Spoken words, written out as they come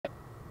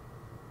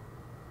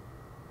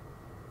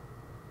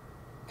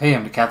Hey,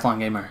 I'm Decathlon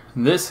Gamer.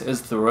 This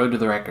is the Road to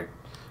the Record,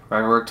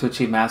 where I work to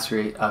achieve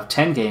mastery of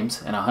 10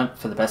 games and a hunt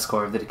for the best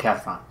score of the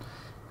Decathlon.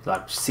 If you'd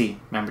like to see,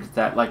 remember to hit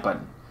that like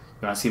button.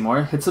 If you want to see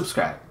more, hit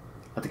subscribe.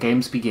 Let the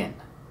games begin.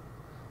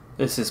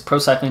 This is Pro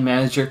Cycling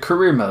Manager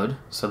Career Mode,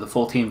 so the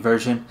full team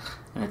version,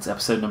 and it's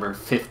episode number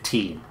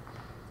 15.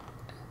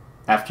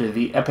 After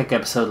the epic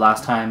episode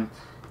last time,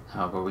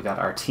 where we got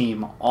our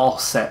team all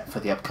set for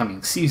the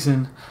upcoming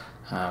season,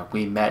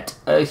 we met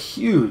a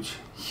huge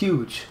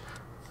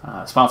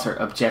sponsor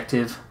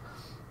objective.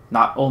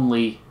 Not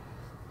only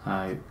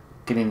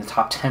getting the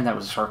top 10 that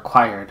was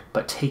required,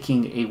 but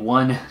taking a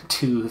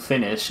 1-2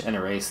 finish in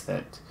a race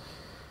that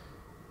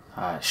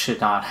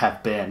should not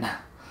have been.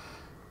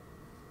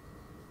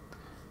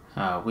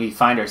 We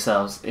find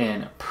ourselves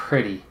in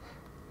pretty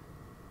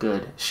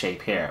good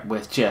shape here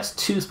with just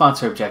 2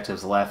 sponsor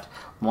objectives left.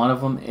 One of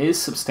them is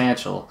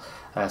substantial,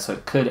 so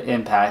it could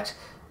impact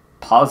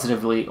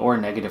positively or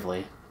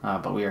negatively.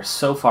 But we are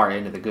so far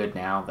into the good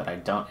now that I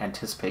don't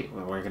anticipate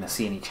we're going to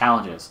see any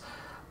challenges.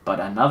 But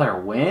another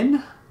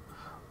win,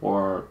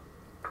 or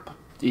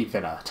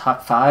even a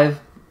top 5,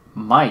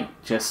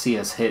 might just see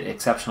us hit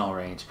exceptional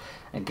range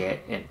and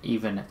get an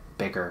even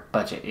bigger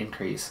budget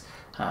increase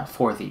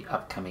for the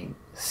upcoming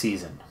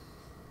season.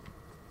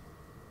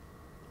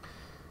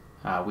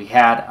 We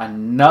had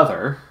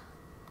another,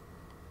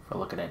 if we're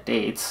looking at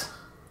dates,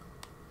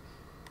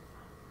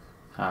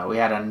 we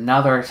had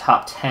another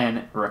top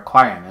 10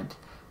 requirement,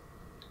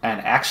 and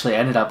actually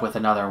ended up with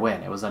another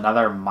win. It was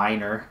another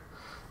minor,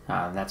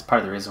 and that's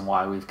part of the reason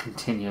why we've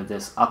continued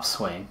this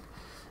upswing.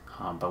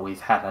 But we've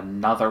had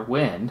another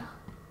win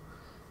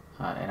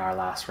in our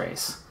last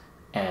race.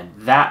 And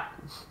that,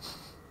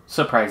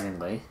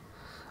 surprisingly,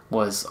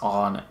 was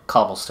on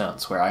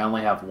cobblestones, where I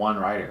only have one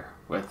rider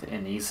with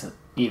an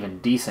even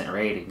decent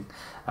rating.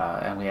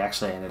 And we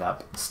actually ended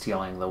up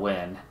stealing the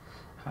win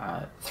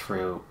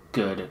through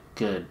good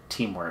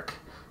teamwork.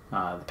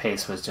 The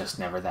pace was just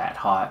never that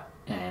hot.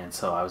 And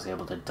so I was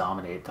able to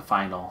dominate the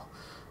final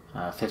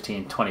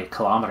 15-20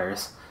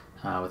 kilometers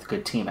with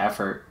good team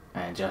effort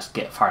and just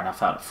get far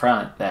enough out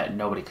front that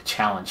nobody could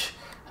challenge.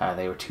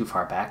 They were too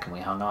far back and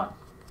we hung on.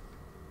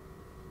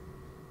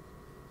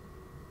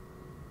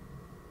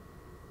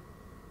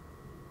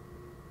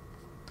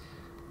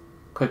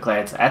 Quick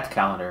glance at the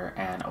calendar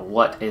and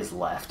what is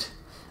left.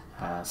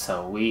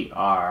 So we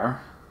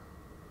are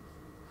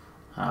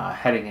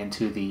heading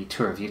into the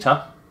Tour of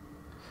Utah,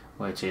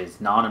 which is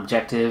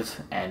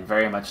non-objective and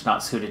very much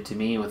not suited to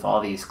me with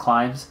all these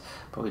climbs.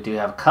 But we do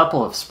have a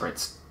couple of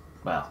sprints.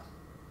 Well,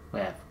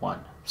 we have one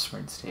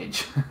sprint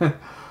stage.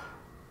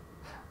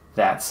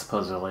 That's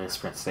supposedly a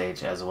sprint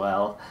stage as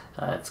well.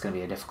 It's going to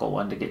be a difficult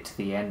one to get to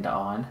the end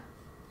on.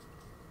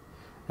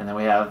 And then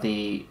we have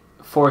the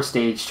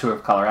 4-stage Tour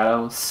of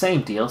Colorado.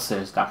 Same deal, so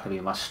there's not going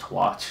to be much to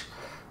watch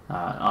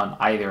on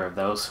either of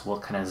those. We'll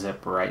kind of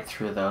zip right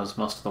through those.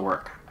 Most of the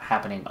work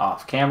happening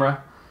off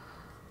camera.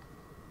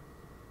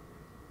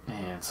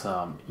 And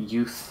some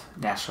youth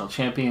national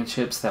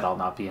championships that I'll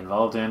not be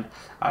involved in.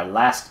 Our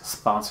last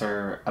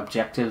sponsor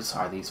objectives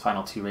are these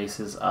final 2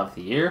 races of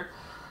the year.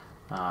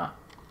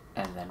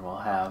 And then we'll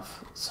have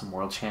some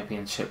world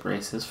championship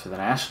races for the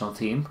national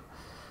team.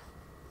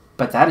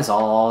 But that is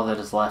all that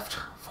is left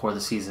for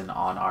the season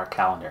on our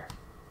calendar.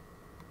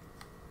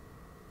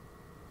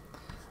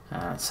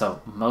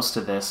 So most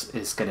of this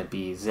is going to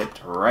be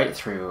zipped right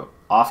through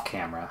off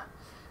camera.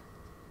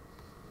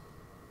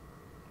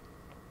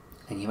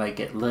 And you might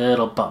get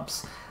little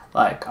bumps.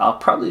 Like, I'll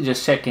probably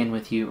just check in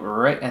with you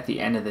right at the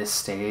end of this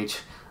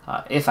stage.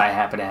 If I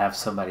happen to have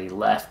somebody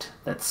left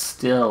that's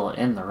still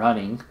in the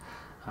running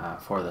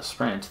for the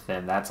sprint,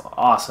 then that's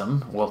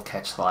awesome. We'll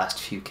catch the last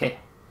few K.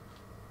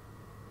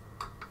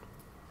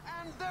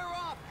 And they're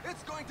off.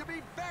 It's going to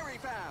be very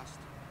fast.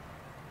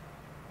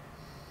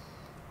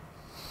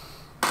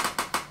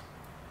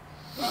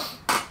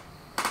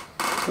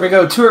 Here we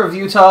go, Tour of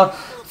Utah.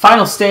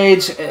 Final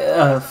stage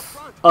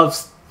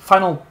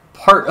final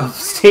part of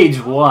stage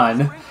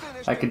 1.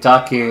 I could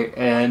talk here,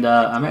 and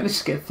I managed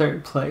to get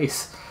 3rd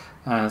place.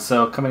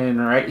 So coming in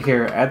right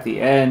here at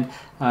the end,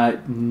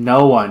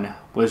 no one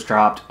was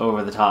dropped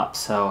over the top.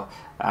 So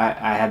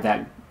I had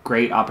that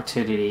great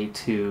opportunity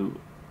to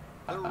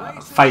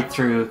fight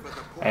through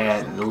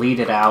and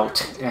lead it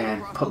out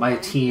and put my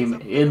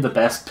team in the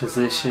best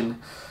position.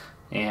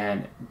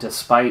 And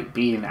despite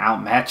being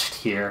outmatched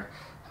here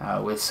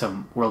with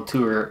some World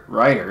Tour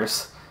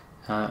riders,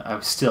 I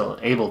was still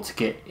able to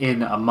get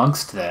in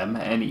amongst them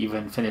and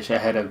even finish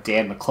ahead of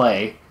Dan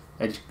McClay,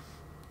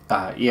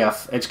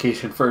 EF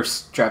Education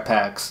First Strap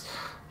Packs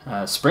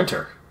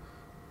sprinter,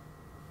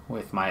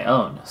 with my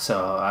own.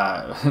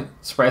 So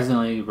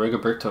surprisingly,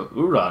 Rigoberto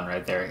Uran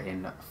right there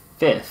in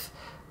 5th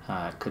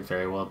could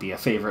very well be a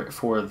favorite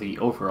for the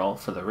overall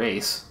for the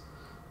race.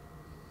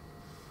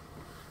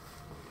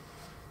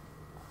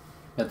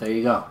 But there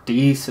you go,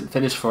 decent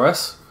finish for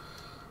us.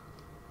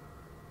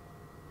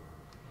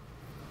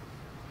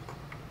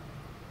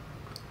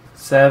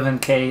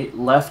 $7K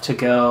left to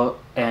go,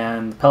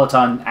 and the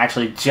peloton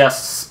actually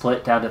just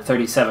split down to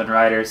 37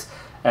 riders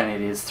and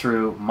it is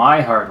through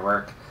my hard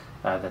work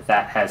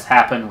that has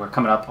happened. We're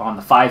coming up on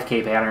the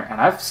 5K banner, and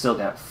I've still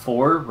got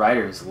 4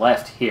 riders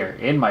left here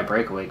in my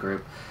breakaway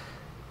group.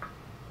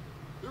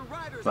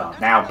 Well,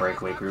 now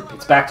breakaway group.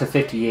 It's back to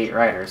 58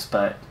 riders,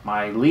 but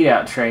my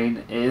lead-out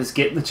train is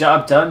getting the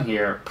job done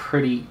here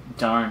pretty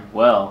darn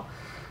well.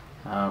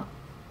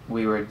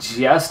 We were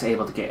just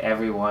able to get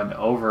everyone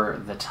over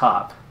the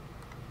top.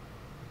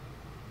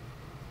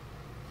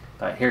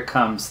 But here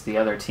comes the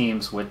other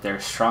teams with their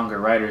stronger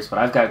riders. But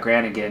I've got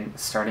Granigan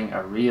starting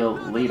a real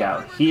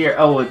lead-out here.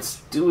 Oh,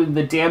 it's doing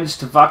the damage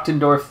to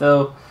Wachtendorf,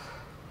 though.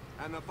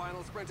 And the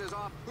final sprint is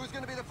off. Who's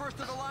going to be the first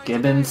to the line?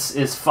 Gibbons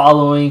is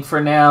following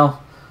for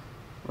now.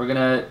 We're going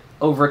to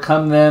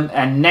overcome them.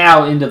 And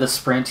now into the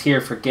sprint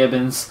here for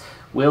Gibbons.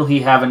 Will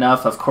he have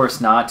enough? Of course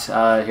not.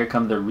 Here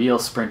come the real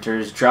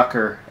sprinters,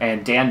 Drucker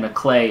and Dan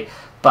McClay.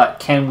 But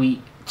can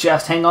we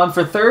just hang on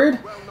for third?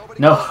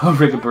 No,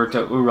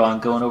 Rigoberto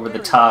Uran going over the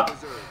top.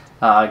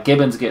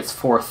 Gibbons gets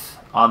 4th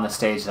on the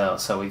stage, though.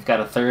 So we've got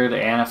a 3rd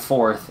and a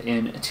 4th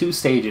in 2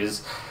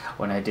 stages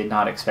when I did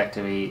not expect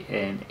to be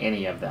in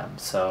any of them.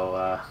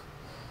 So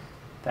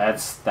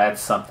that's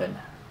something.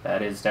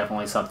 That is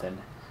definitely something.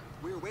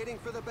 We're waiting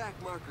for the back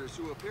markers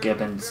who appear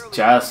Gibbons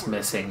just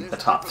missing the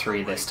top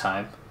 3 this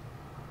time.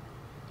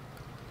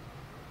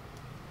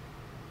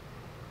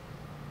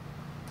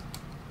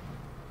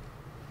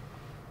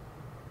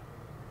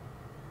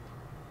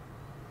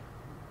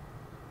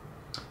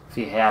 If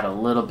he had a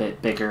little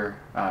bit bigger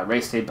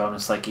race day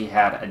bonus like he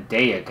had a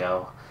day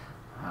ago,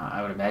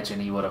 I would imagine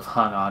he would have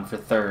hung on for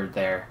 3rd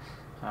there.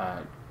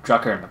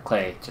 Drucker and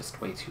McClay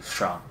just way too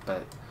strong,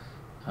 but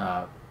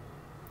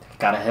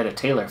got ahead of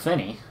Taylor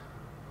Finney.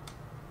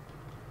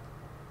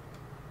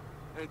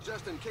 And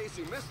just in case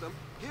you missed them,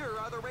 here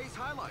are the race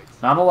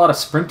highlights. Not a lot of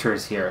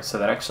sprinters here, so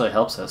that actually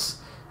helps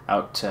us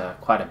out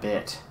quite a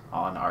bit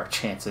on our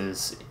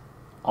chances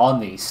on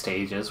these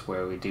stages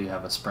where we do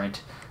have a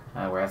sprint,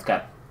 where I've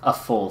got a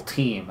full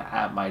team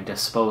at my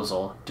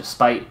disposal.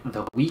 Despite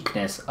the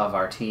weakness of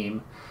our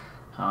team,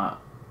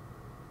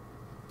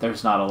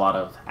 there's not a lot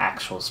of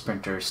actual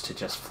sprinters to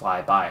just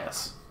fly by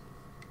us.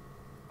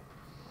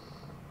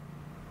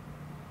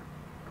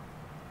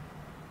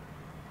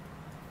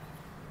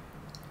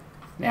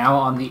 Now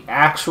on the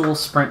actual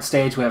sprint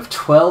stage, we have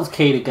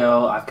 12K to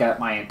go. I've got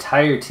my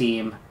entire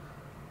team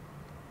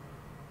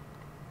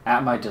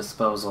at my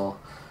disposal.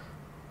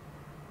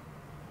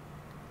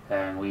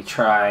 And we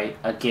try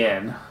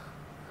again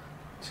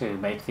to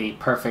make the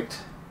perfect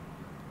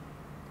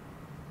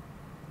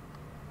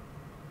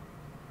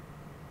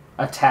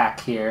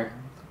attack here.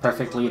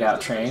 Perfect lead-out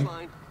train.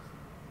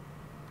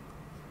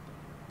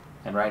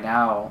 And right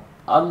now,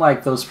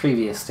 unlike those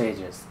previous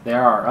stages,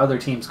 there are other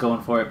teams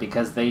going for it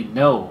because they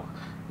know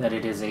that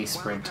it is a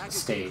sprint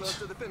stage.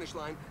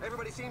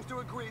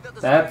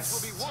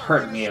 That's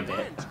hurt me a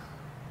bit,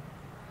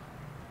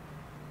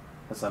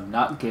 because I'm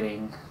not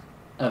getting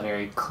a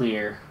very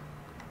clear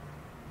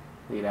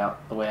lead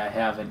out the way I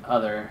have in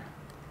other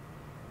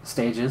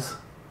stages.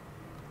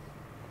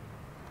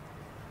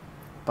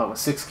 But with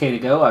 6K to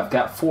go, I've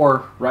got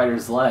 4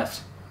 riders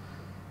left.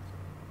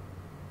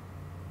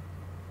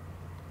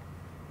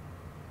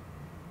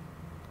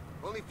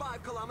 Only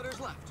 5 kilometers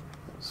left.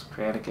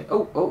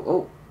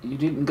 Oh, you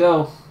didn't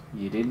go.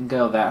 You didn't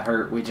go. That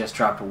hurt. We just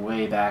dropped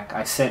way back.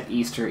 I sent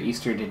Easter.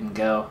 Easter didn't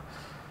go.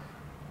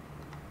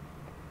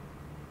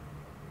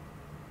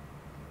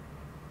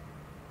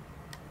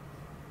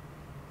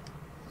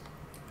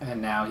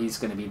 And now he's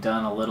going to be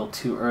done a little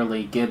too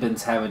early.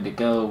 Gibbons having to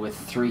go with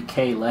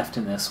 3K left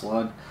in this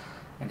one.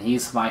 And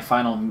he's my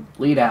final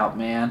lead out,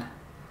 man.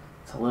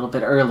 It's a little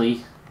bit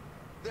early.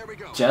 There we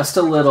go. Just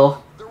a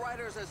little.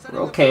 We're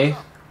okay.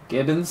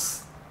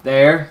 Gibbons,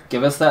 there.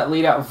 Give us that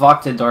lead out.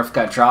 Wachtendorf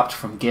got dropped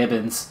from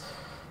Gibbons.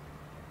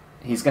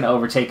 He's going to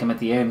overtake him at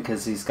the end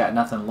because he's got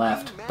nothing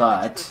left.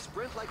 But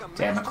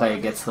Dan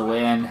McClay gets the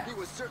win.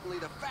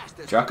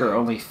 Drucker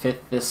only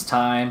 5th this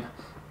time.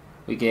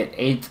 We get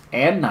 8th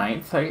and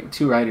 9th.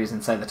 2 riders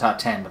inside the top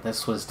 10. But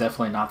this was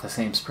definitely not the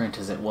same sprint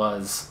as it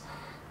was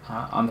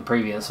on the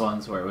previous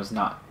ones, where it was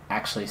not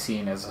actually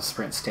seen as a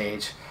sprint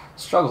stage.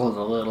 Struggled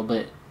a little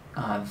bit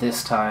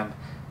this time.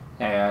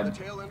 And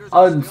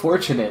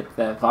unfortunate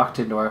that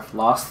Wachtendorf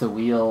lost the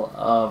wheel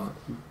of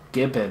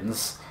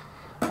Gibbons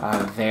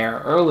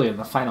there early in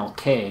the final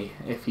K.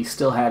 If he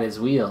still had his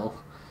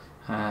wheel,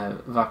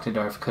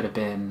 Wachtendorf could have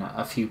been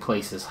a few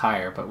places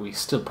higher, but we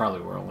still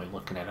probably were only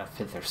looking at a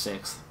 5th or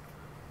 6th.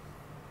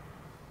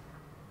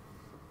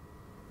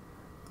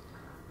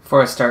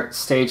 Before I start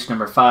stage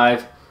number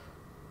 5,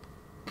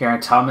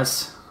 Geraint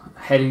Thomas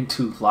heading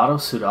to Lotto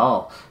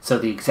Soudal. So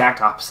the exact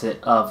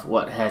opposite of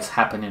what has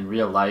happened in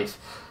real life.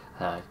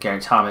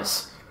 Geraint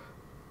Thomas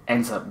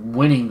ends up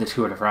winning the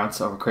Tour de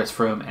France over Chris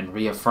Froome and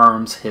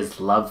reaffirms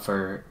his love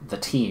for the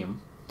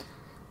team.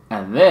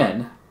 And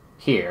then,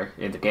 here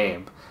in the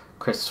game,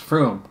 Chris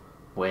Froome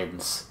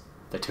wins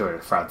the Tour de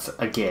France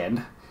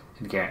again.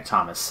 And Geraint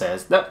Thomas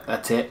says, nope,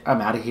 that's it, I'm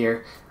out of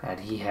here.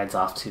 And he heads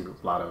off to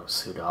Lotto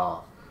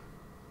Soudal.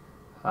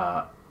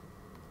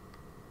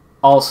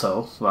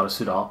 Also, Lotto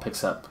Sudal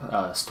picks up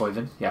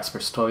Jasper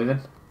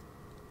Stuyven.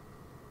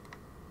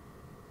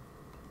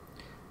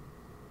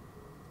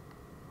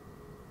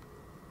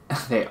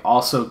 They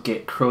also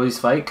get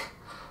Kroisvik.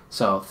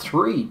 So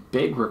 3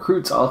 big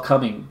recruits all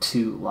coming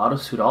to Lotto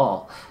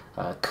Sudal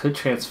could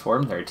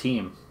transform their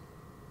team.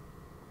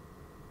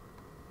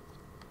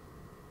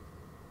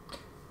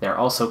 They're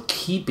also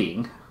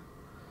keeping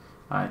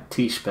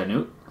Tish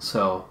Benut.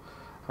 So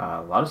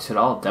Lotto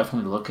Sudal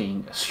definitely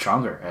looking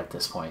stronger at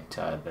this point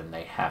than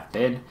they have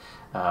been.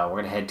 We're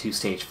going to head to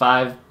Stage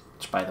 5,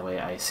 which, by the way,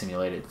 I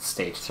simulated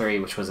Stage 3,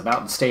 which was a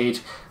mountain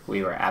stage.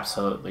 We were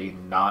absolutely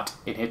not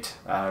in it.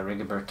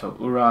 Rigoberto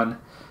Uran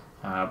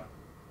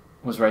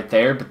was right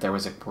there, but there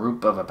was a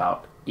group of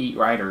about 8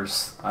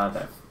 riders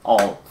that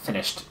all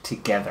finished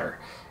together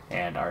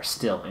and are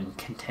still in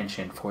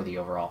contention for the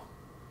overall.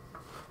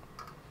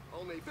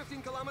 Only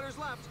 15 kilometers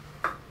left.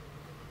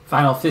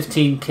 Final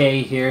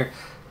 15K here.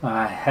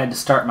 I had to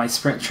start my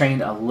sprint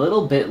train a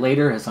little bit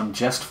later as I'm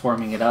just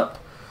forming it up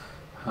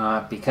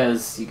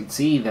because you can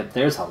see that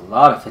there's a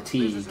lot of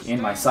fatigue in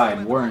my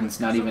side. Warren's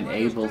not even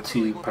able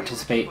to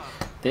participate.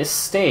 This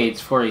stage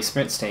for a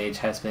sprint stage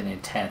has been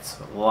intense.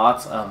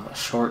 Lots of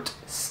short,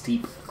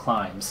 steep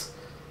climbs.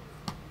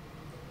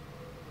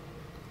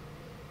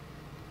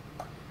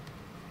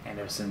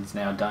 Anderson's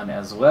now done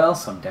as well,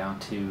 so I'm down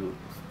to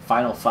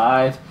final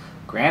 5.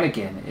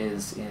 Granigan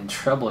is in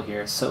trouble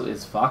here, so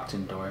is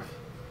Wachtendorf.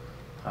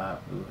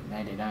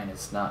 99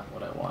 is not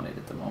what I wanted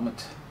at the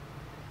moment.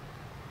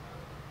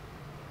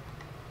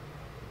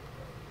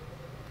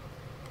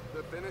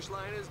 The finish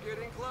line is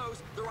getting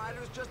close. The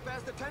riders just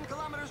passed the 10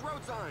 kilometers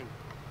road sign.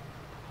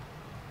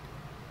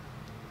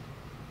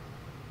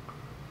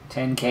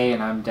 10K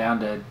and I'm down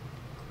to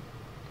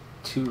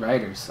 2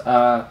 riders.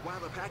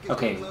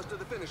 Okay,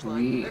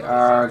 we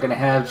are going to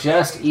have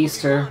just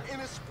Easter.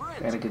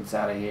 Granigan's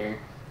out of here.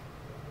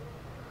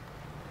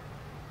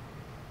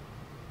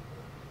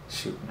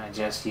 Shoot, and I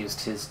just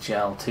used his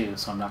gel too,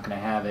 so I'm not going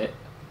to have it.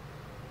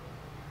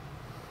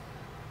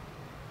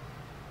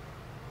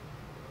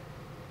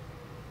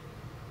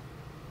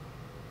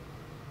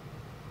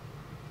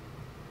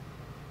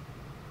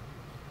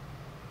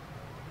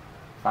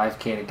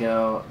 $5K to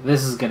go.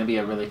 This is going to be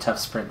a really tough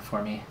sprint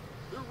for me.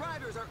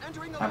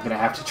 I'm going to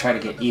have to try to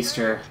get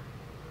Easter.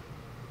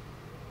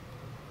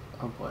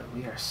 Oh boy,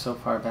 we are so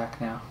far back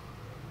now.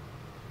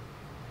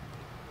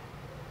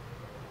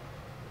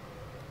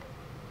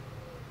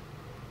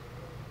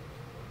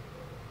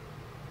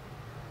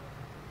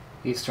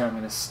 Easter, I'm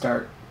going to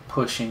start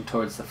pushing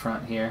towards the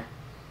front here.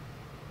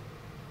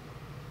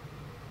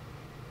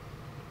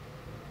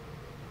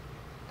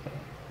 Okay,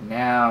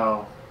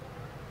 now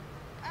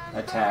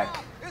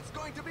attack. It's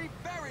going to be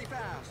very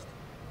fast.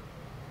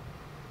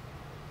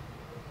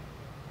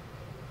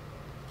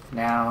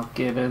 Now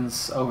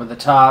Gibbons over the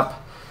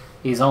top.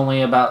 He's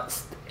only about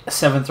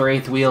 7th or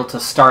 8th wheel to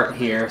start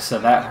here, so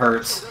that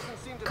hurts.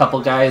 A couple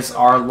guys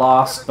are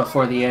lost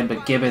before the end,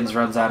 but Gibbons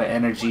runs out of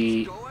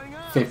energy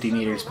 50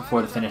 meters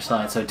before the finish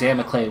line, so Dan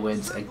McClay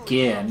wins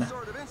again.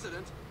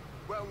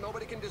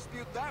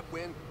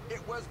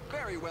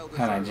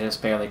 And I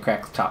just barely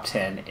cracked the top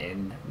 10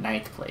 in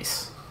 9th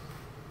place.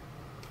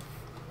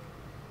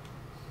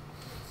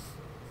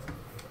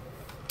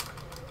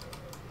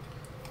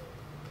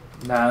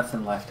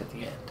 Nothing left at the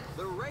end.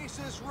 The race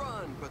is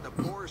run, but the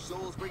poor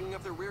souls bringing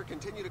up the rear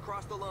continue to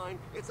cross the line.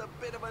 It's a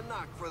bit of a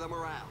knock for the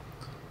morale.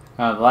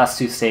 The last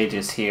 2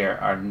 stages here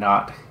are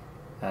not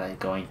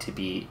going to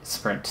be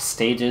sprint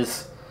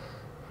stages.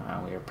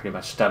 We are pretty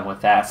much done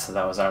with that, so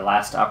that was our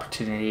last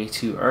opportunity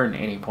to earn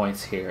any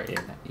points here in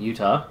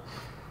Utah.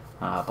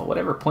 But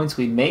whatever points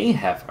we may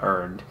have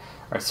earned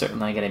are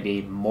certainly going to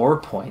be more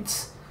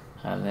points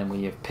than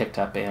we have picked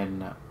up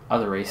in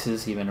other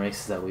races, even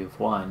races that we've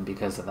won,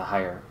 because of the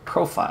higher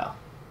profile.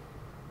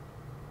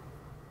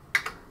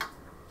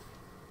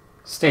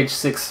 Stage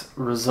 6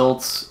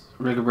 results.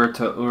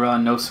 Rigoberto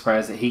Uran, no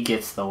surprise that he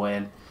gets the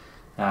win.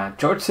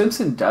 George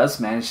Simpson does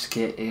manage to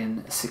get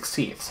in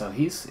 16th, so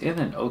he's in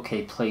an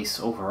okay place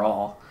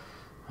overall.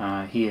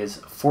 He is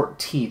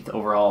 14th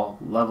overall,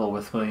 level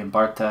with William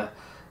Barta,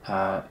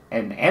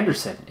 and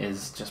Anderson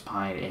is just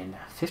behind in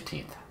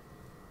 15th.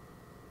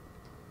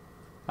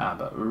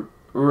 But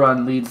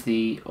Uran leads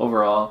the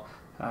overall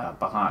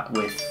behind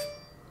with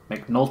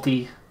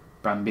McNulty,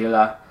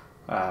 Brambilla,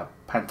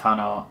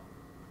 Pantano,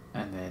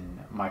 and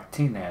then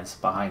Martinez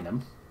behind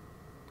him.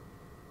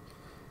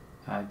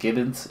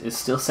 Gibbons is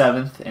still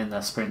 7th in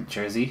the sprint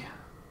jersey.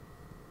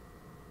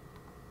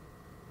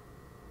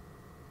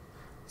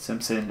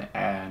 Simpson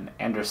and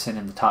Anderson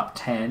in the top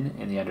 10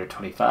 in the under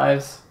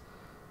 25s.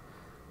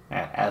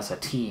 And as a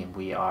team,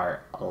 we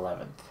are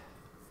 11th.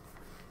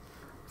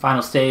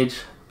 Final stage,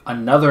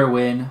 another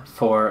win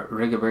for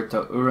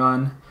Rigoberto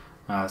Uran.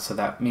 So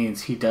that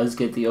means he does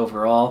get the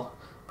overall.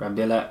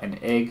 Brambilla and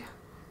Egg.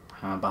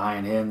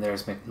 Behind him,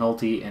 there's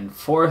McNulty in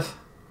 4th.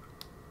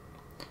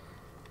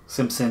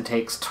 Simpson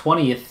takes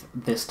 20th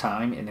this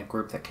time in a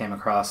group that came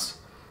across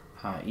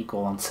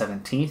equal on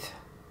 17th.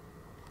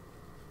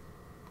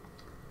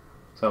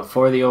 So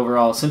for the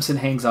overall, Simpson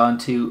hangs on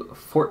to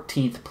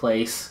 14th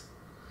place.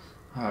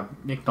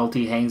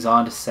 McNulty hangs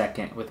on to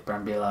 2nd with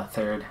Brambilla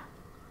 3rd.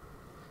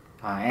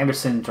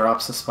 Anderson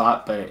drops a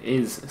spot, but it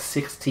is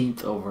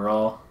 16th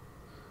overall.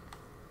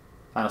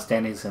 Final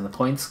standings in the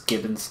points,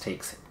 Gibbons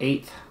takes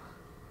 8th.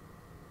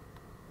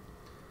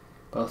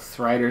 Both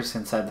riders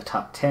inside the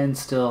top 10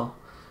 still,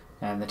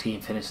 and the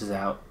team finishes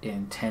out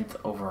in 10th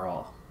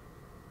overall.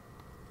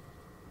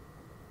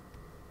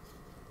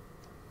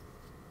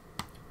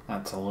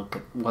 That's a look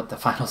at what the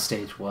final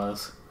stage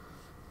was.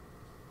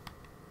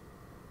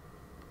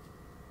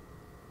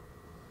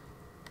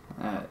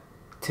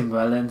 Tim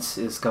Wellens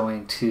is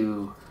going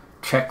to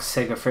Trek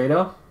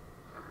Segafredo.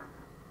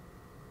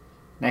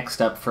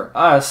 Next up for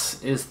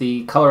us is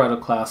the Colorado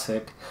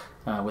Classic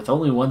with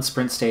only one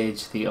sprint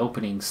stage, the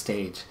opening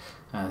stage.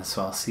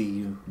 So I'll see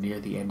you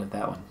near the end of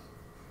that one.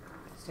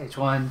 Stage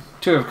 1,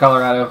 Tour of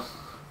Colorado.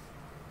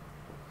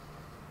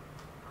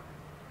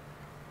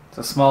 It's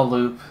a small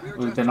loop.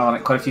 We've been on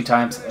it quite a few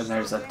times, and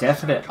there's a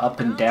definite up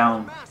and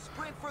down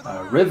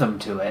rhythm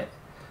to it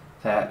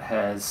that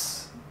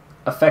has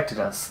affected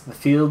us. The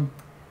field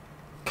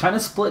kind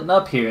of splitting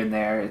up here and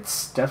there.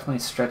 It's definitely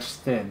stretched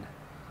thin.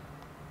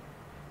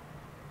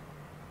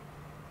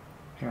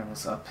 Here on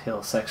this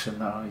uphill section,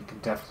 though, you can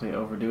definitely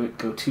overdo it.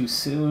 Go too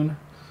soon.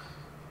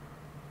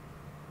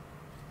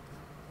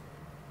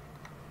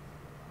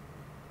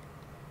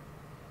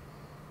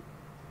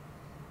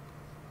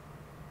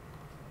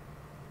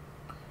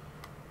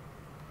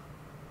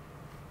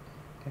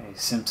 Okay,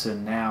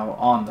 Simpson now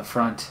on the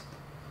front.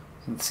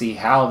 You can see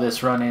how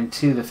this run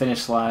into the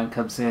finish line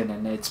comes in,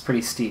 and it's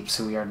pretty steep,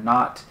 so we are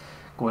not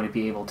going to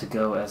be able to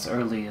go as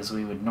early as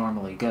we would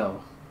normally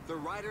go. The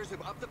riders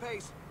have upped the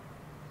pace.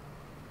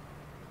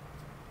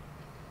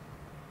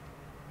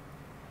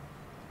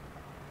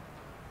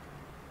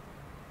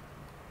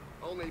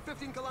 Only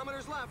 15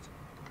 kilometers left.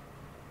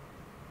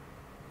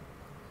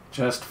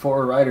 Just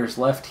 4 riders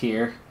left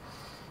here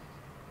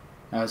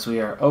as we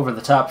are over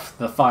the top for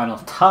the final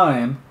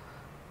time.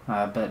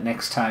 But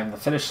next time the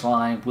finish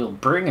line will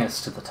bring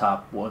us to the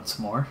top once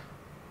more.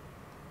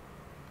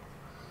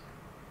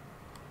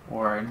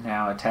 We're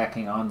now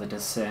attacking on the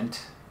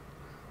descent.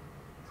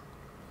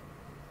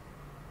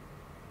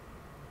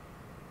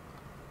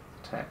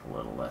 Attack a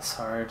little less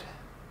hard.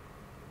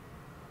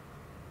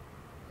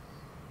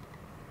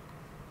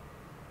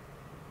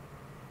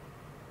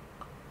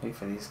 Wait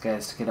for these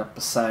guys to get up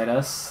beside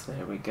us.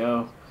 There we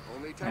go.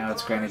 Now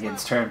it's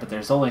Granigan's turn, but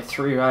there's only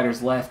 3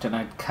 riders left, and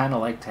I'd kind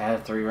of like to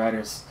have 3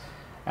 riders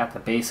at the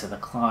base of the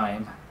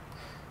climb.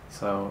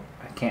 So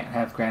I can't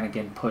have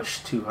Granigan push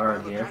too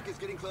hard here. The track is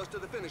getting close to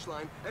the finish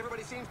line.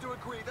 Everybody seems to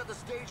agree that the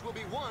stage will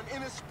be won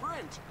in a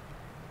sprint.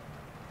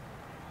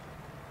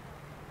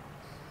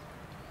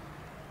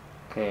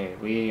 Okay,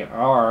 we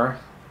are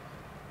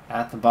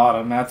at the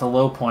bottom, at the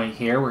low point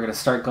here. We're going to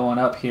start going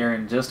up here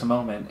in just a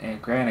moment,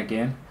 and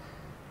Granigan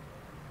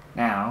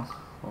now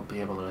we'll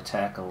be able to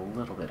attack a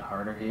little bit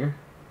harder here.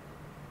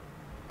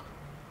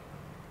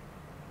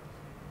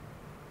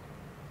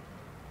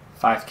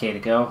 5K to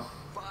go.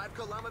 5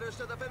 kilometers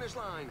to the finish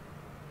line.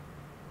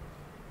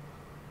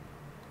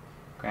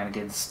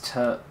 Granigan's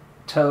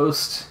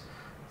toast.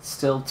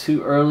 Still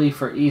too early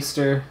for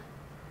Easter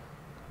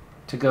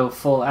to go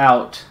full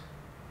out,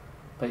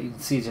 but you can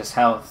see just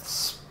how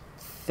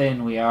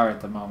thin we are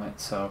at the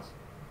moment. So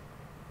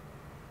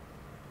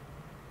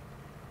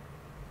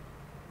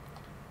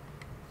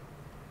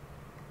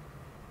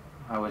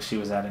I wish he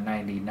was at a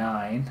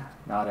 99,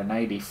 not a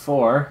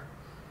 94.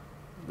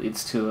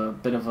 Leads to a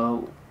bit of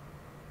a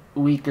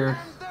weaker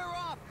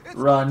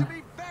run.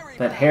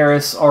 That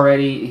Harris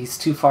already, he's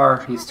too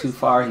far, he's too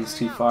far, he's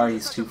too far,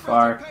 he's too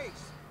far.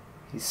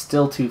 He's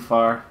still too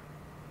far.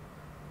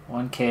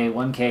 1K,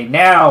 1K,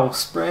 now!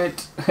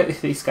 Sprint!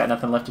 He's got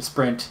nothing left to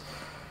sprint.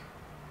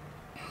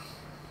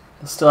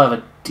 He'll still have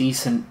a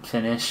decent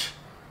finish.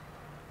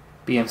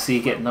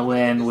 BMC getting the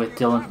win with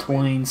Dylan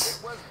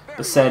Toynes.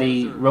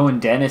 Bassetti, Rowan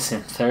Dennis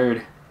in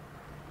 3rd.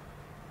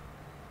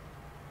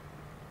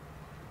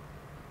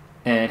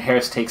 And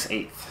Harris takes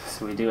 8th.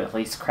 So we do at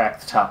least crack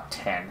the top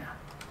 10.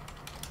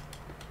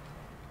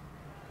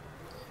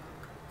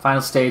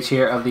 Final stage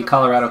here of the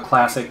Colorado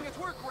Classic.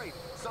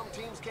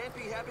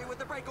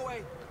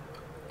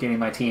 Getting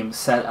my team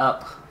set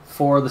up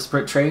for the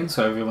sprint train,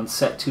 so everyone's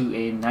set to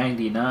a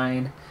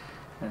 99.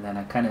 And then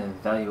I kind of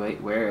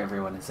evaluate where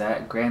everyone is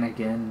at.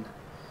 Granigan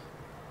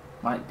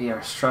might be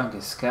our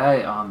strongest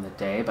guy on the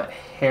day, but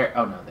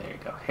oh no, there you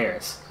go,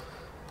 Harris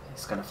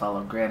is going to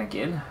follow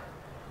Granigan.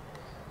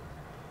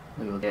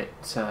 We will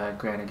get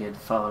Granigan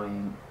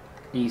following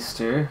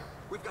Easter.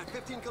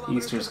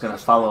 Easter's going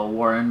to follow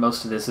Warren.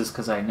 Most of this is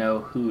because I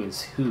know who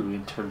is who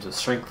in terms of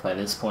strength by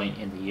this point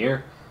in the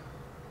year.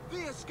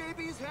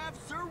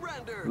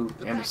 Ooh,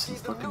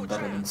 Anderson's looking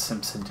better than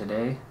Simpson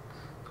today.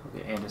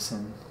 We'll get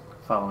Anderson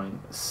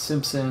following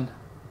Simpson,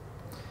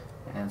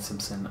 and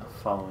Simpson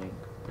following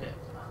Rib.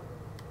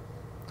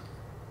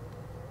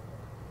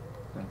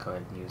 I'm going to go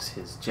ahead and use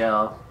his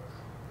gel.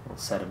 We'll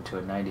set him to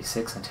a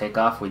 96 and take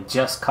off. We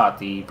just caught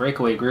the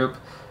breakaway group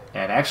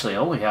and actually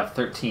only have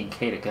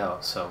 13K to go.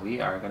 So we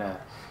are going to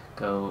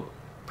go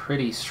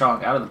pretty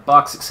strong out of the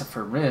box except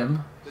for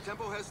Rim. The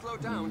tempo has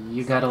slowed down.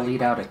 You got to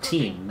lead out a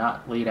team,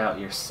 not lead out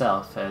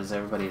yourself, as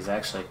everybody's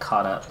actually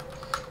caught up.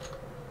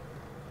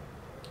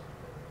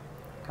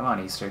 Come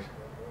on, Easter.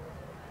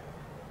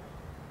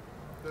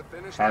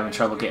 Having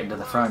trouble getting to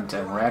the front,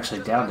 and we're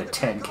actually down to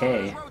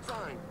 10K.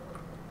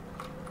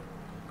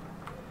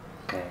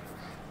 Okay,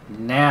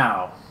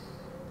 now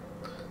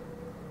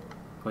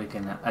we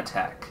can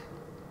attack.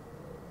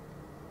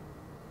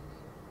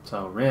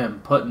 So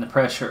Rim putting the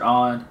pressure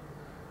on.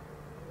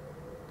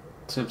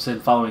 Simpson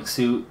following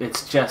suit.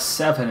 It's just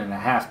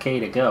 7.5K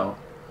to go.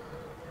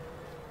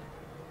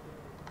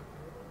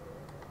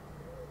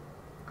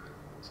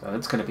 So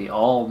it's going to be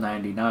all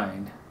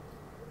 99.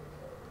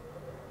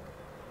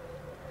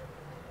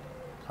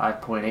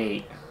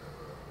 5.8.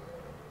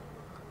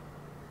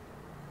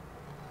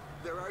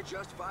 There are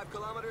just 5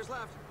 kilometers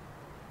left.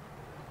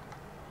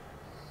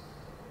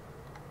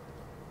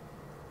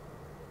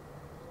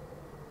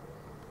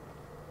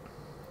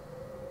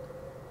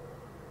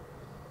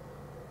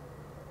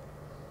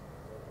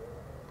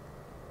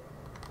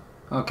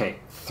 Okay,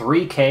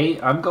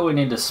 3K. I'm going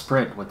into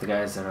sprint with the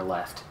guys that are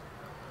left.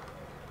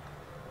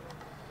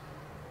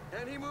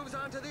 And he moves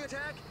on to the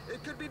attack.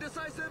 It could be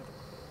decisive.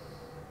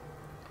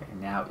 Okay,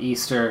 now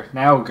Easter.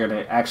 Now we're going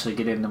to actually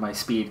get into my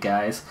speed,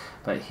 guys.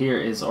 But here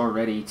is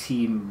already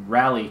Team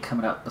Rally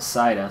coming up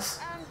beside us.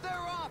 And they're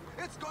off.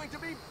 It's going to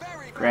be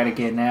very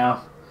Gradigan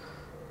now.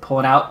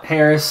 Pulling out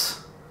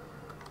Harris.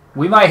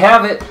 We might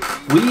have it.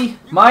 We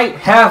might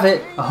have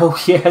it.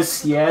 Oh,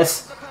 yes,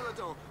 yes.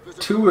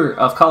 Tour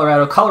of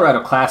Colorado,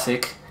 Colorado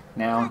Classic,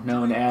 now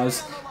known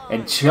as,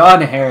 and John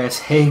Harris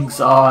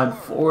hangs on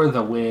for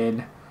the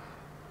win.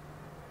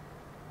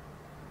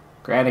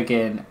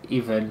 Gradigan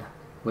even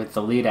with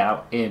the lead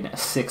out in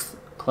 6th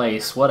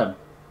place. What a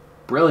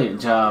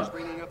brilliant job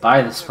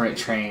by the sprint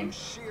train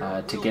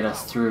to get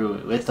us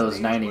through with those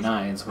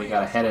 99s. We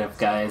got ahead of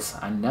guys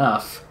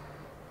enough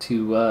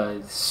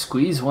to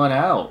squeeze one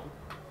out.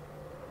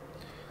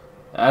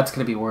 That's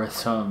going to be worth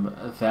some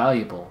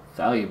valuable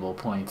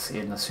points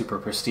in the Super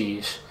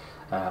Prestige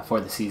for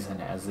the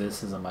season, as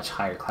this is a much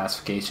higher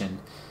classification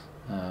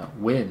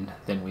win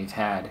than we've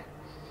had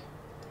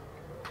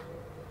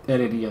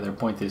at any other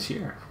point this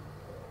year.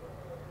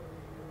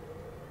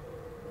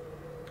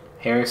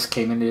 Harris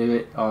came into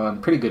it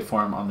on pretty good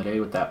form on the day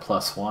with that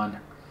 +1,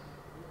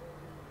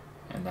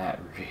 and that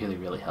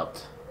really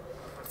helped.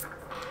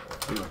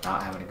 We were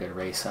not having a good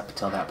race up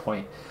until that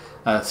point.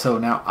 So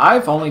now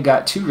I've only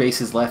got 2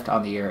 races left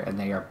on the year, and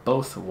they are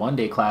both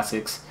one-day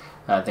classics.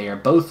 They are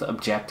both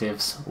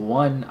objectives,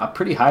 one a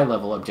pretty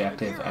high-level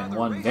objective and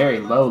one very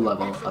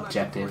low-level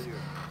objective.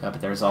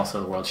 But there's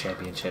also the World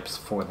Championships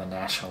for the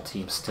national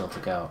team still to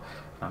go.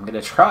 I'm going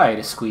to try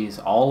to squeeze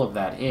all of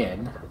that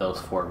in,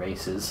 those 4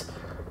 races,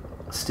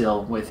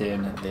 still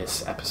within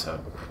this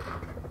episode.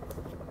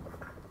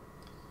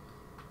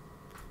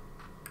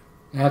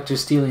 After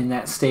stealing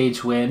that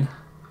stage win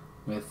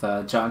with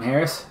John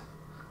Harris,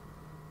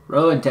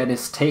 Rowan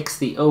Dennis takes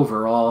the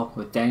overall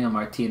with Daniel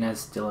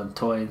Martinez, Dylan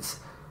Toynes,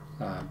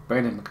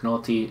 Brandon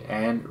McNulty,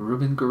 and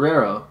Ruben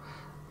Guerrero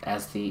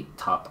as the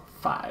top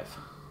 5.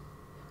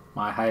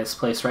 My highest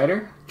place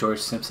rider, George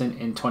Simpson,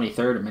 in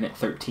 23rd, a minute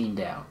 13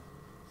 down.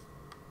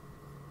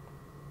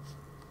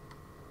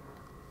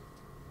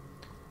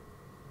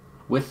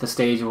 With the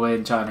stage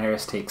win, John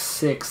Harris takes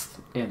 6th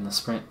in the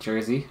sprint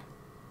jersey.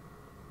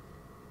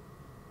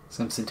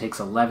 Simpson takes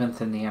 11th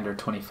in the under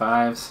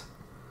 25s.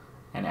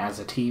 And as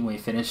a team, we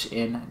finish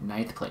in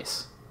 9th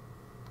place.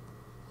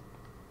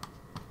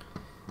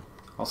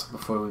 Also,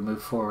 before we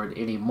move forward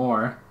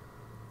anymore,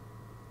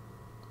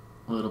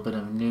 a little bit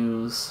of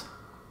news.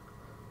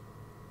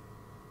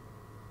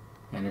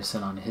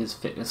 Anderson on his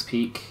fitness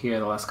peak here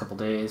the last couple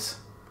days.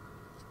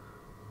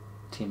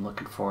 Team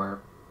looking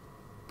for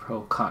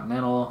Pro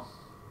Continental.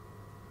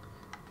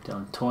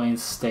 Dylan Toynes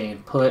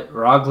staying put.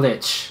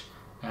 Roglic,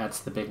 that's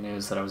the big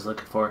news that I was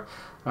looking for.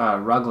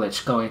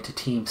 Roglic going to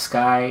Team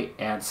Sky,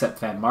 and Sepp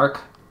Van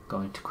Mark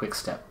going to Quick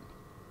Step.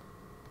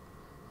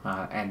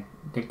 And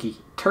Nicky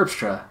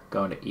Terpstra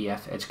going to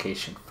EF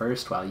Education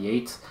first, while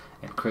Yates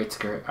and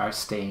Kreutzger are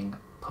staying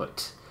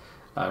put.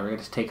 We're going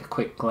to take a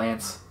quick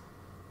glance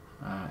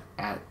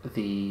at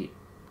the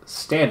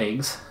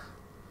standings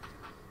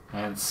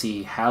and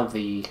see how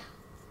the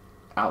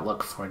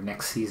outlook for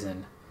next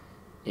season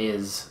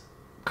is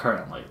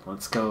currently.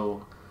 Let's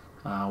go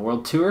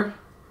World Tour.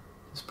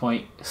 At this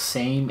point,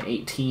 same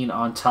 18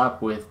 on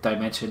top with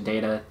Dimension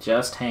Data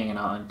just hanging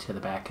on to the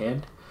back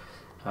end.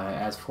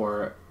 As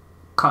for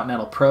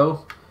Continental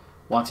Pro,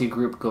 Wanty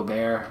Group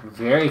Gobert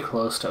very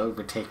close to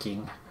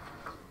overtaking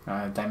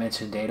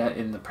Dimension Data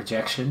in the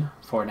projection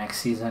for next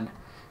season.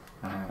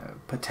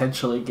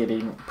 Potentially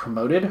getting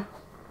promoted.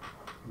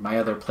 My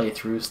other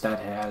playthroughs, that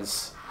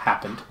has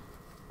happened.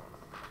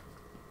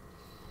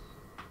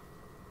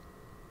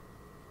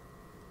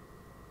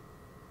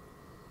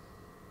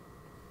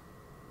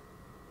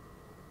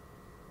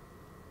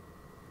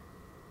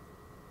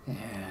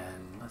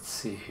 Let's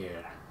see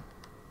here.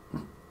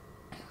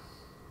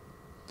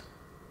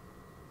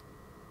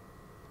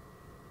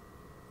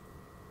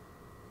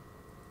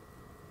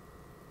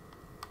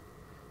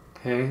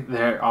 Okay,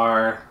 there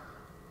are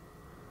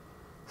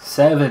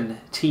 7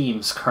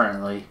 teams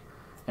currently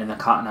in the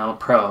Continental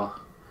Pro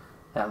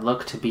that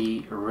look to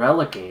be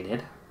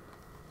relegated.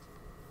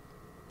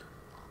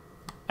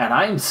 And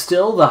I'm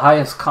still the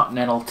highest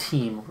Continental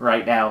team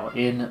right now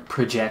in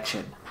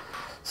projection.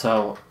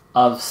 So,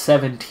 of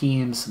 7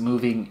 teams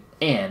moving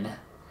in,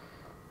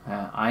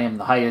 I am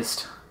the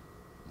highest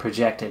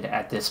projected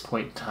at this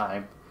point in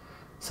time.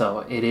 So,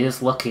 it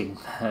is looking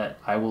that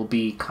I will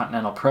be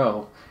Continental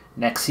Pro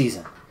next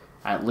season,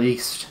 at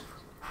least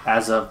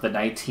as of the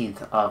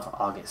 19th of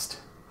August.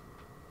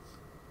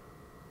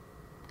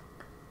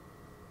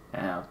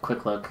 Now,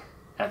 quick look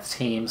at the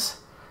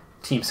teams.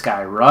 Team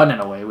Sky running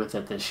away with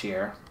it this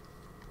year.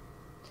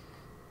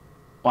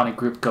 Wanted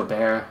Group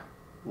Gobert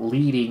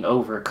leading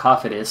over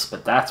Cofidis,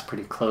 but that's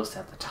pretty close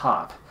at the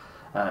top.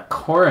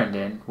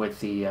 Corendon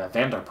with the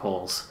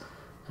Vanderpools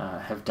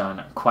have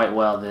done quite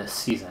well this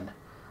season.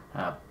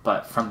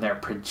 But from their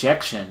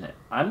projection,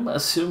 I'm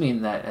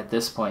assuming that at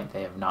this point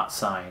they have not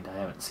signed. I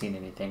haven't seen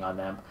anything on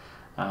them.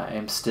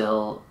 I'm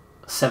still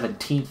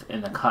 17th in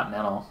the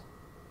Continental.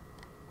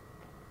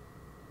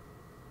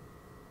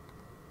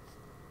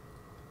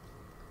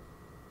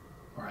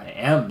 Or I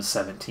am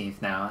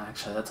 17th now.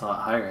 Actually, that's a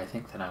lot higher, I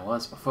think, than I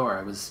was before.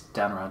 I was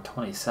down around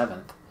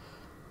 27th.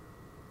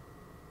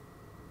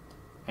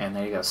 And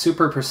there you go.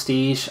 Super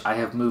Prestige, I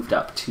have moved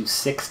up to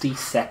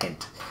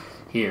 62nd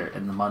here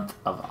in the month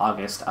of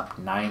August, up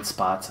 9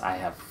 spots. I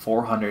have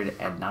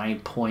 409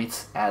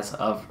 points as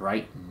of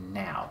right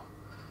now.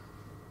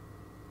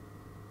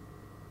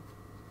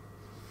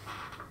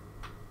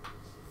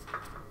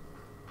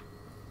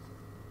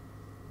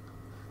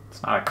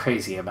 It's not a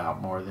crazy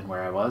amount more than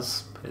where I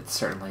was, but it's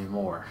certainly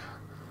more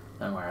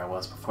than where I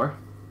was before.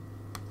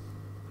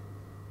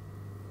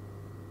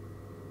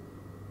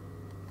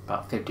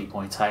 About 50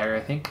 points higher,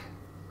 I think.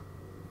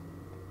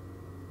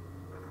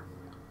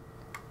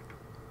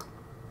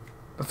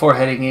 Before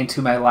heading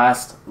into my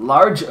last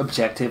large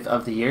objective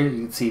of the year,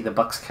 you can see the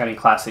Bucks County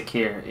Classic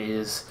here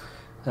is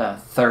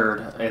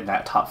 3rd in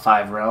that top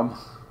 5 realm.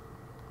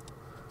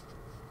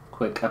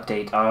 Quick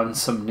update on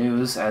some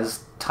news.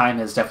 As time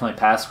has definitely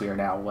passed, we are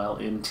now well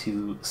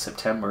into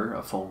September,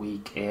 a full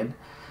week in.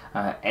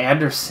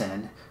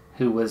 Anderson,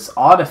 who was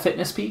on a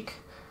fitness peak,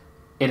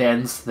 it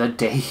ends the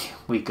day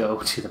we go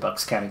to the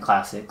Bucks County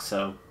Classic,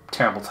 so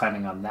terrible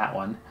timing on that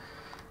one.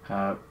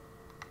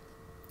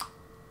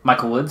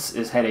 Michael Woods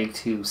is heading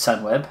to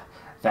Sunweb,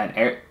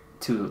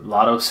 to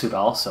Lotto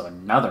Sudal, so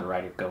another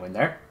rider going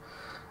there.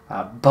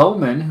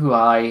 Bowman, who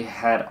I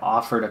had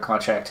offered a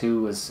contract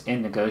to, was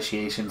in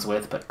negotiations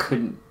with, but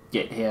couldn't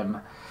get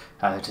him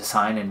to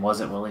sign and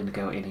wasn't willing to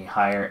go any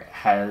higher,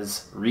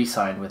 has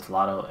re-signed with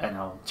Lotto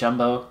NL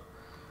Jumbo.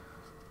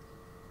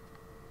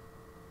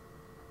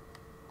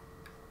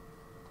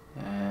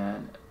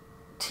 And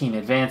team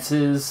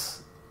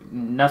advances,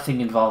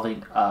 nothing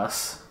involving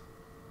us.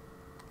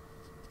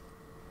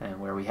 And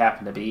where we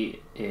happen to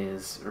be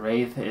is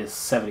Wraith is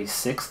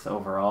 76th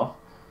overall.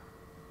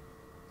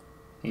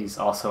 He's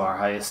also our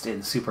highest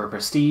in Super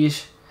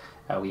Prestige.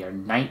 We are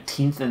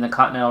 19th in the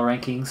Continental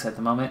rankings at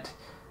the moment,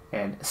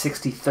 and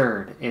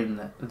 63rd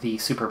in the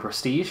Super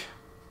Prestige.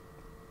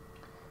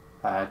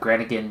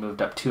 Granigan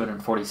moved up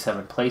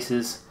 247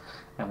 places,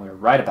 and we're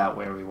right about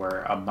where we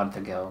were a month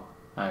ago,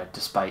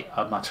 despite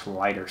a much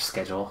lighter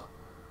schedule.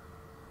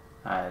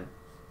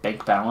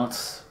 Bank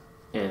balance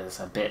is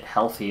a bit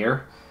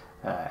healthier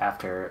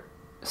after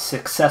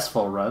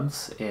successful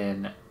runs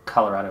in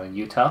Colorado and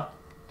Utah.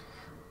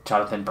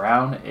 Jonathan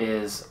Brown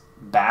is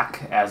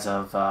back as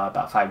of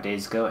about 5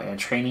 days ago and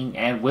training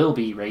and will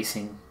be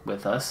racing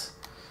with us.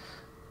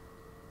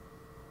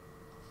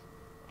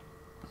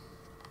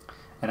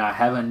 And I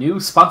have a new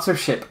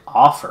sponsorship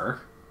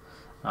offer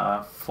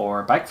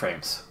for bike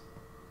frames.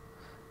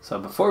 So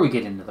before we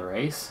get into the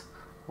race,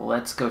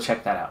 let's go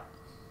check that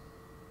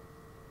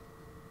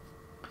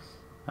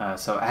out.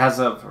 So as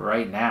of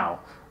right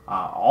now,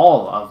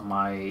 all of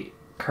my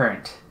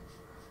current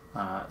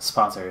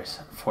sponsors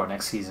for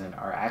next season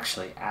are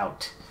actually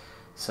out.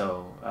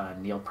 So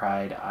Neil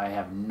Pride, I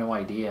have no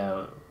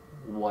idea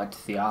what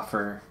the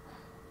offer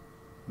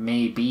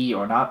may be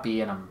or not be,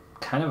 and I'm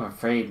kind of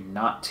afraid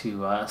not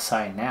to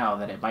sign now,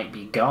 that it might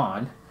be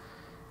gone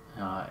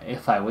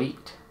if I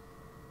wait.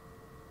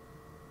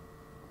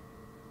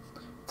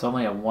 It's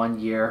only a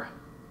 1-year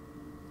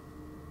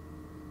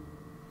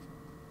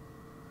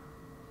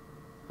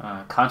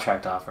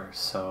contract offer,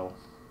 so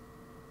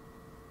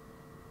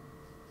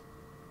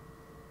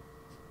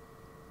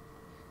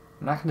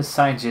I'm not going to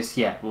sign just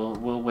yet.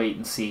 We'll wait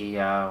and see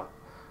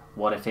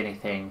what, if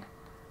anything,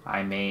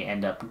 I may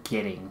end up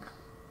getting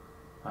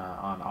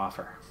on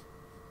offer.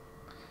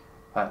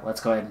 But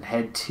let's go ahead and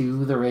head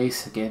to the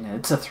race again.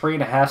 It's a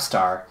 3.5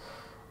 star,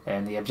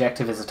 and the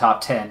objective is a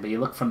top 10. But you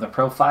look from the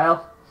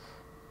profile,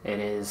 it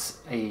is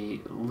a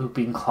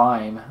looping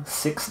climb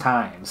 6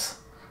 times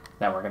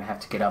that we're going to have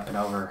to get up and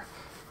over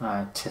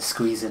to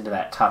squeeze into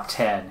that top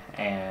 10,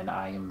 and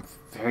I am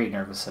very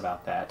nervous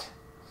about that,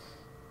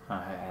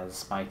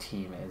 as my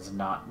team is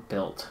not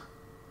built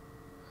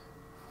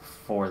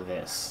for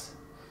this.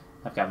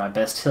 I've got my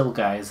best hill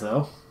guys,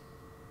 though.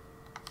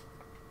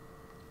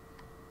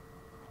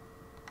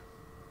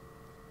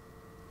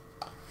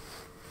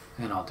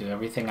 And I'll do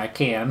everything I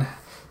can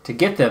to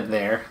get them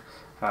there.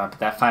 But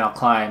that final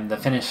climb, the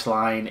finish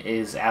line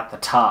is at the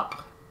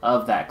top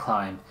of that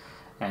climb,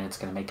 and it's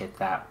going to make it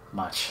that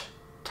much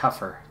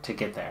tougher to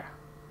get there.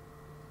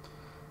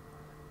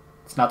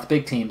 It's not the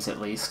big teams, at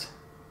least.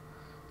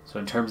 So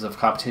in terms of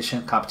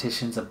competition,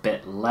 competition's a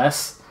bit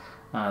less.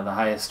 The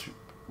highest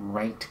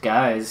ranked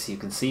guys you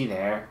can see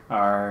there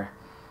are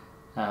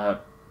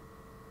not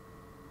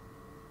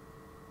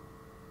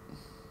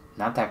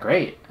that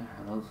great.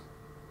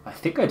 I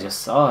think I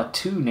just saw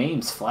 2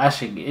 names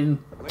flashing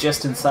in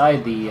just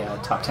inside the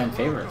top 10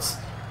 favorites.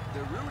 The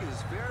route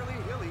is fairly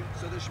hilly,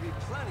 so there should be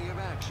plenty of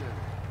action.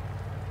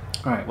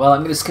 Alright, well, I'm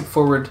going to skip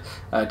forward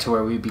to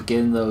where we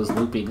begin those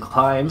looping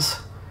climbs.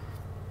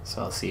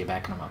 So I'll see you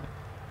back in a moment.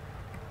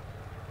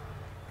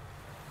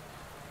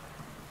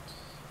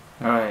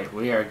 Alright,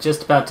 we are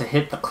just about to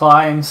hit the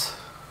climbs.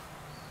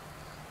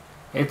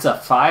 It's a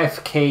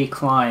 5K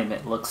climb,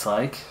 it looks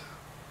like.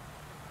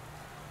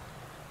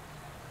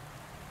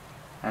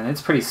 And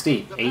it's pretty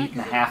steep.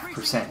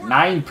 8.5%,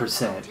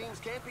 9%,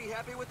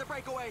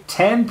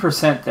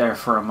 10% there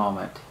for a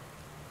moment.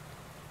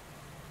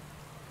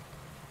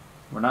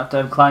 We're not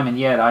done climbing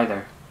yet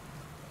either.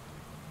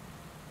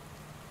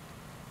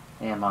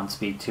 I am on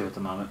speed 2 at the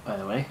moment, by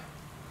the way.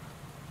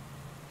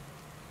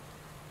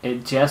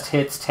 It just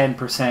hits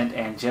 10%,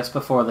 and just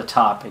before the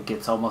top it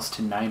gets almost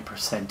to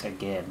 9%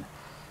 again.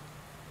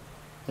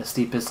 The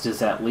steepest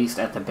is at least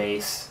at the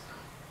base.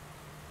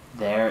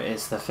 There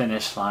is the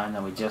finish line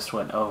that we just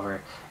went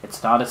over.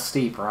 It's not as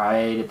steep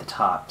right at the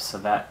top, so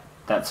that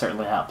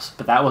certainly helps.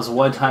 But that was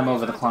one time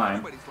over the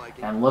climb,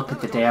 and look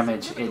at the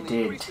damage it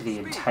did to the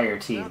entire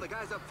team.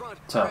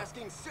 So,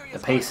 the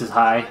pace is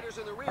high.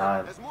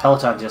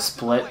 Peloton just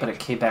split, but it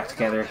came back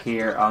together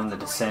here on the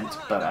descent.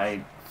 But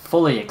I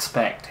fully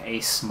expect a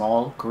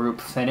small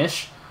group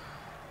finish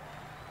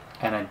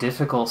and a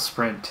difficult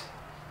sprint,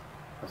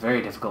 a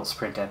very difficult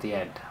sprint at the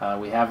end.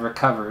 We have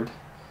recovered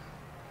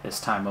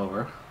this time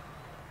over.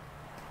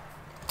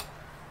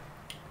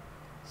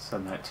 So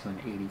I'm at to an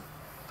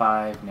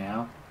 85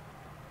 now.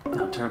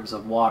 Now in terms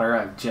of water,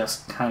 I've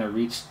just kind of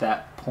reached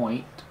that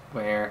point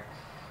where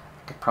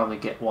I could probably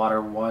get water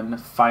one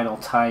final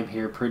time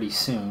here pretty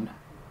soon.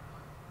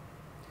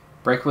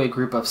 Breakaway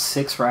group of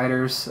 6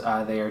 riders.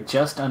 They are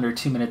just under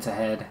 2 minutes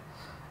ahead,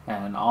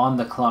 and on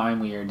the climb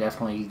we are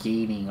definitely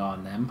gaining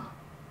on them.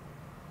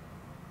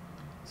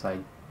 So I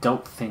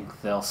don't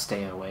think they'll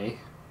stay away.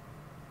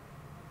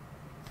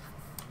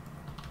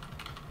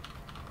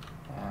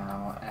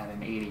 Now at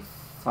an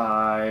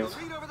 85. The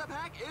lead over the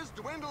pack is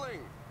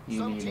dwindling. You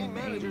Some need team an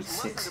managers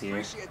 86 must here.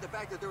 appreciate the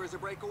fact that there is a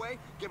breakaway,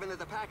 given that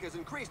the pack has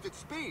increased its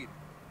speed.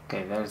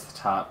 Okay, there's the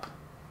top.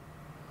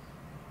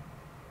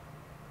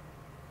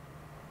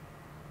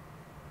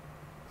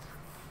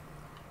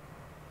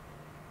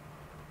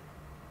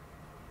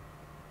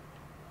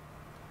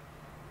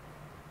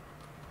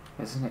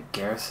 Isn't it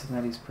Garrison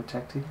that he's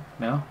protecting?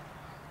 No?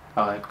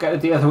 Oh, I've got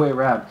it the other way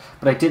around.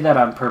 But I did that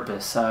on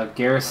purpose.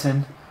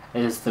 Garrison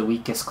is the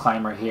weakest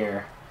climber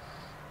here.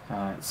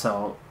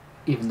 So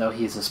even though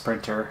he's a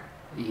sprinter,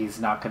 he's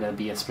not going to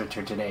be a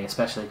sprinter today,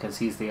 especially because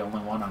he's the only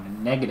one on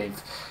a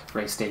negative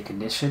race day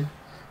condition.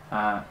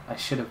 I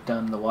should have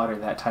done the water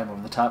that time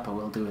over the top, but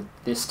we'll do it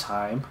this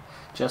time.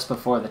 Just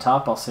before the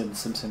top, I'll send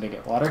Simpson to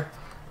get water.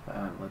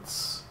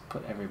 Let's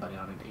put everybody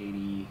on an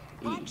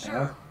 88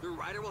 now. The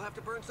rider will have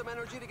to burn some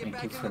energy to get Thank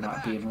back you into for the not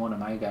pack. being one of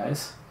my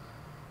guys.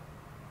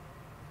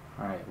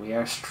 Alright, we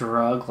are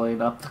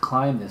struggling up the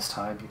climb this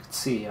time. You can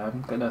see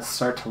I'm going to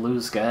start to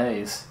lose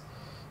guys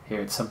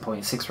here at some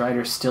point. 6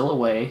 riders still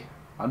away,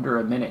 under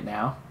a minute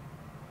now.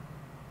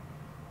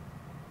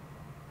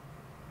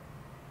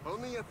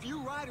 Only a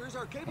few riders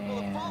are capable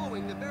of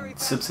following the very And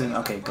fast Simpson, pace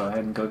up okay, go front.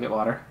 ahead and go get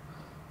water.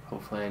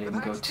 Hopefully I The didn't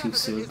go pack's too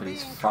deficit soon, is but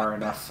he's being far cut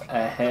enough back.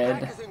 ahead.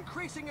 The pack is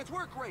increasing its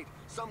work rate.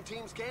 Some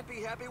teams can't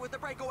be happy with the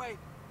breakaway.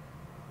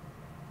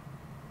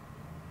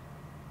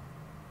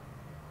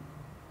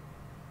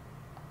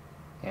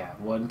 Yeah,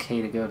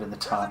 1K to go to the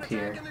top There's an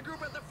here. attack in the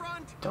group at the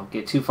front. Don't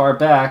get too far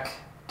back.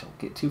 Don't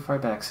get too far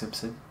back,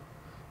 Simpson.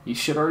 You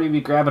should already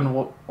be grabbing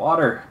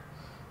water.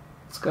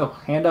 Let's go.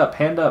 Hand up,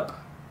 hand up.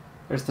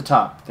 There's the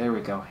top. There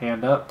we go.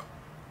 Hand up.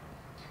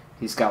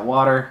 He's got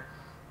water.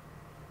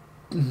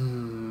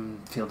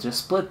 Field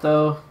just split,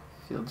 though.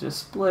 Field just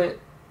split.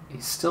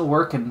 He's still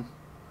working.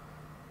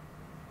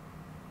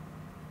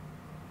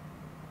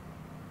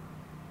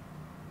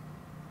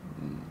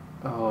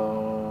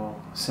 Oh,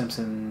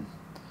 Simpson.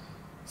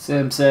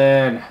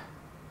 Simpson!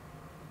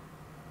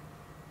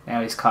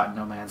 Now he's caught in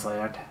no man's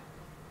land.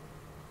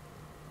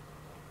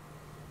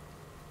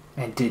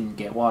 And didn't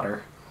get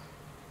water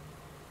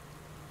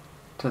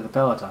to the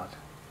peloton.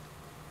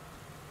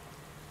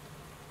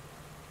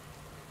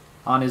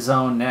 on his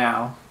own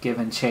now,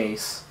 giving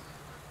chase.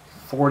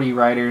 40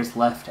 riders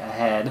left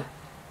ahead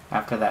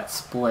after that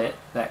split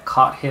that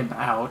caught him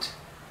out.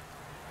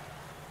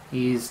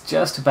 He's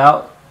just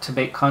about to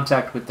make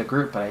contact with the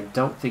group, but I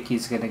don't think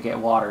he's going to get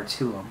water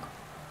to him.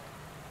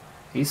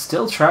 He's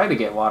still trying to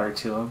get water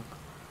to him,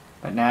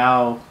 but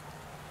now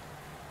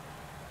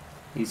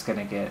he's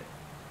going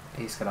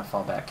to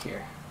fall back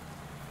here.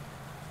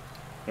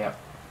 Yep,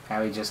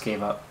 now he just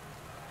gave up.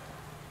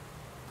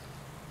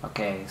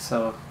 Okay,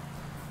 so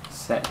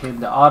set him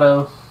to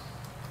auto.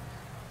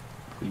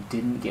 We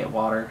didn't get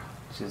water,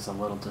 which is a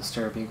little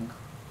disturbing.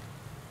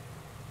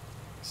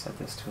 Set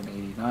this to an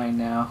 89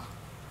 now.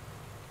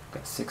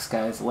 Got 6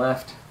 guys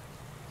left.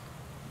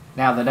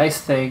 Now the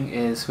nice thing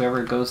is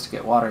whoever goes to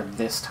get water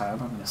this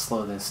time, I'm going to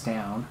slow this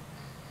down.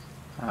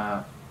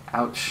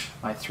 Ouch,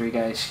 my 3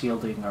 guys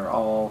shielding are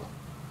all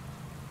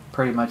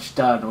pretty much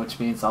done,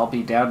 which means I'll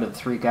be down to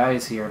 3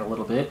 guys here in a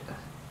little bit.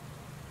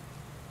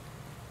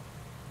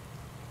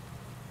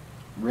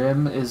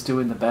 Rim is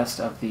doing the best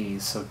of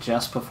these, so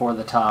just before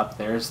the top,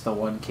 there's the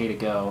 1K to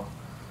go.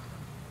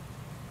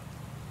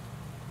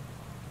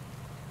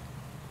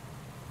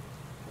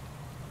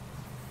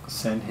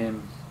 Send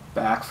him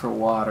back for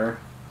water.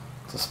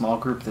 It's a small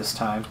group this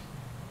time.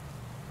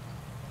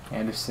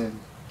 Anderson,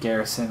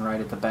 Garrison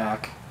right at the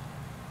back.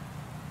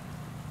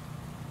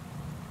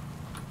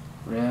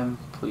 Rim,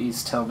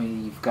 please tell me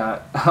you've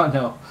got... Oh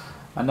no,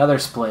 another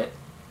split.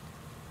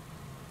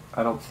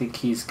 I don't think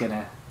he's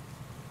gonna...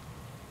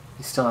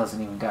 He still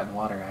hasn't even gotten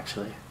water,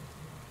 actually.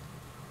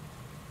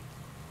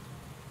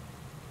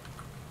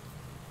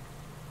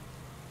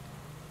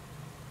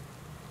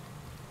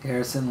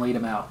 Garrison, lead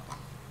him out.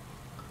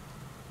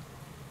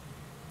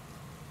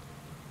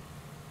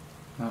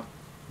 Oh,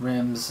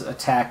 Rim's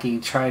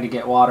attacking, trying to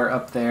get water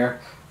up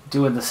there,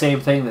 doing the same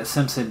thing that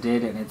Simpson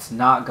did, and it's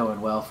not going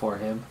well for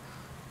him.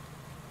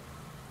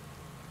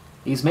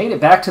 He's made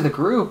it back to the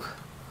group.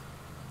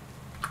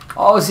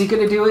 Oh, is he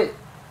going to do it?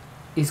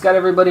 He's got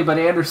everybody but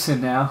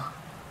Anderson now.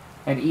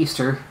 And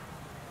Easter.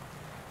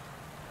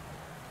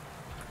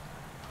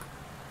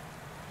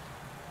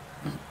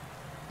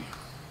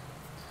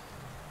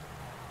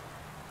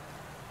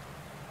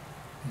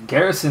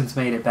 Garrison's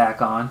made it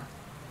back on.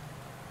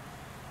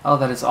 Oh,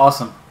 that is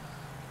awesome.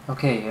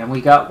 Okay, and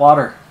we got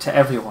water to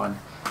everyone.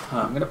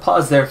 I'm going to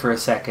pause there for a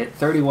second.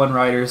 31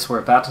 riders. We're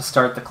about to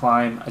start the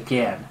climb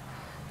again.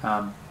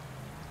 I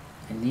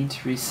need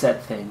to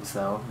reset things,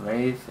 though.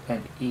 Wraith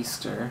and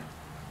Easter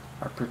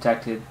are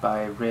protected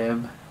by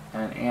Rib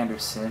and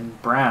Anderson.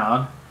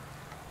 Brown.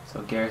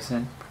 So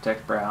Garrison,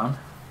 protect Brown.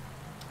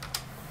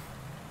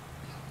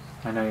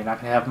 I know you're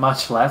not going to have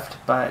much left,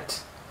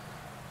 but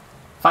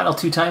final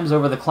 2 times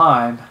over the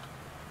climb.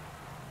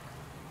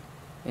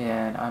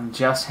 And I'm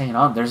just hanging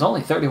on. There's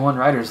only 31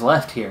 riders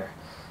left here.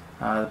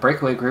 The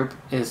breakaway group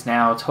is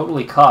now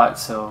totally caught,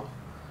 so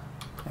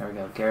there we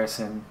go.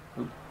 Garrison.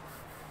 Oop.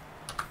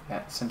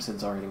 Yeah,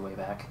 Simpson's already way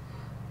back.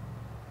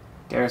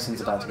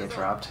 Garrison's about to get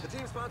dropped. The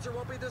team sponsor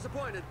won't be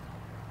disappointed.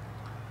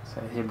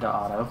 Set him to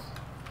auto.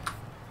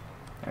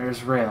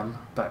 There's Rim,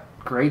 but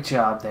great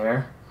job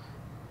there.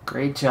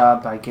 Great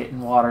job by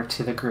getting water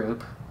to the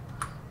group.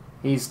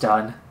 He's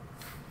done.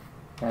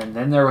 And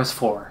then there was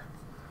 4.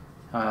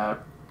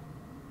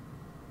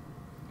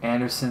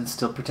 Anderson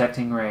still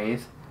protecting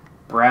Wraith.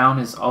 Brown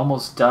is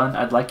almost done.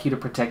 I'd like you to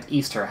protect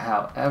Easter.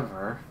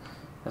 However,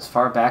 as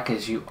far back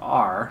as you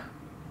are,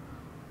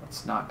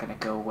 it's not going to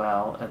go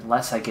well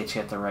unless I get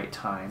you at the right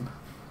time.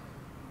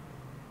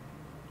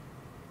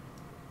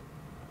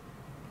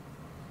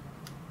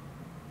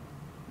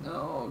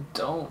 No,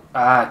 don't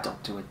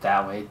do it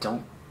that way.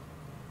 Don't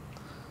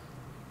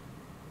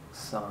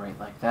accelerate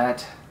like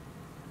that.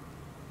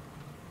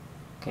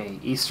 Okay,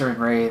 Easter and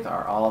Wraith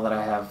are all that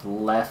I have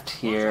left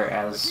here,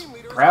 as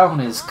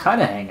Brown is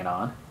kind of hanging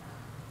on.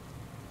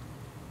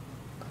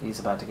 But he's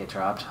about to get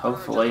dropped.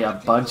 Hopefully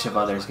a bunch of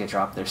others get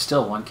dropped. There's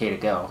still 1K to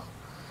go.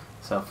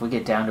 So if we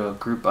get down to a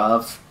group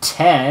of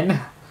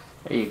 10,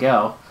 there you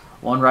go.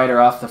 1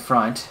 rider off the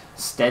front,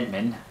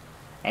 Stedman,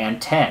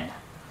 and 10.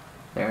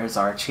 There's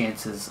our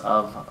chances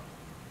of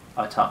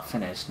a top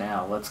finish.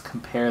 Now, let's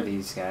compare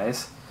these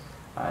guys.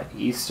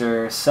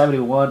 Easter,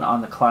 71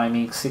 on the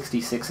climbing,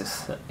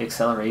 66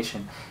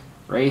 acceleration.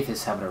 Wraith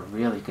is having a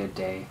really good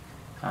day,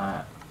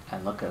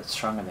 and look, it's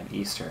stronger than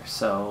Easter.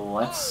 So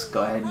let's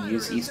go ahead and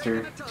use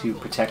Easter to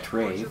protect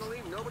Wraith.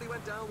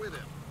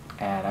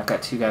 And I've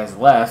got 2 guys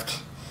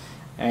left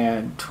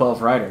and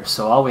 12 riders.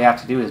 So all we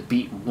have to do is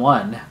beat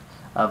 1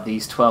 of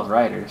these 12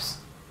 riders.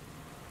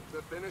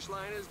 The finish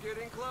line is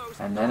getting close.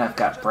 And then I've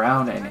got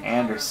Brown and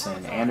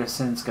Anderson.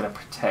 Anderson's going to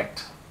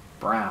protect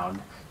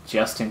Brown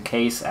just in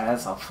case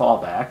as a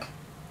fallback.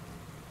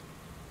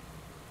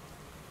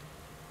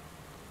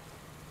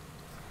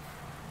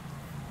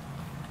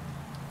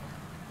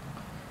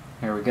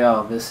 Here we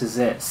go. This is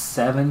it.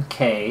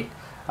 7K.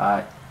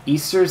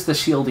 Easter's the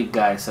shielding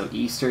guy, so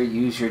Easter,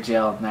 use your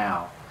gel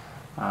now.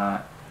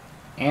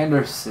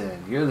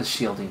 Anderson, you're the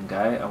shielding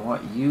guy. I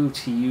want you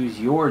to use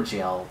your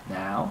gel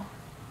now.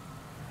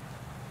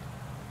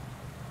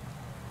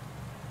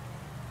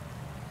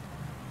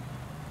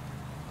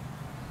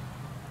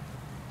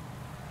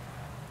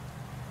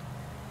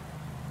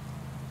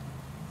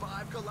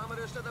 5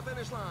 kilometers to the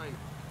finish line.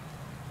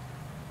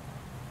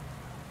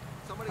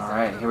 All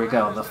right, here we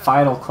go. The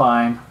final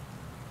climb.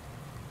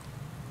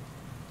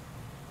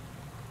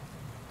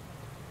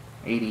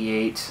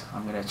 88.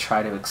 I'm going to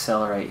try to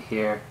accelerate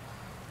here.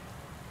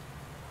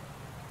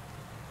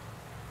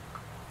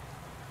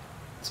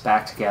 It's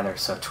back together,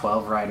 so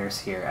 12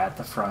 riders here at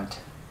the front.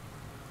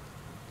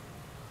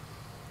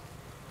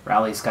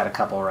 Rally's got a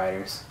couple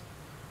riders.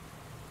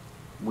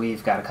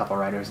 We've got a couple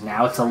riders.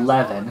 Now it's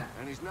 11.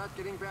 And he's not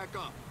getting back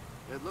up.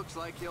 It looks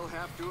like he'll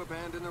have to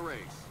abandon the race.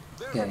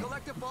 Okay,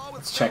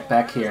 let's check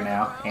back here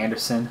now.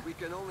 Anderson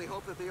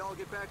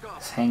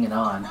is hanging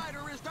on.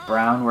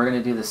 Brown, we're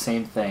going to do the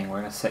same thing.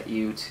 We're going to set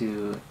you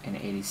to an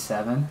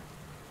 87.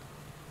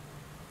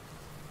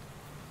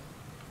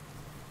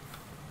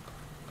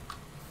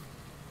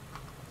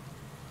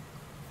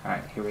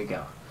 Alright, here we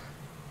go.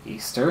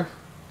 Easter,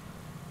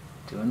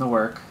 doing the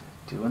work,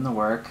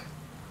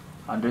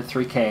 under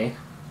 3K.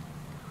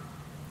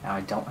 Now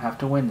I don't have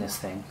to win this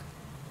thing.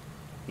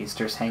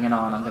 Easter's hanging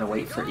on. I'm going to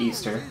wait for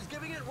Easter.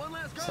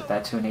 Set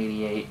that to an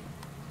 88.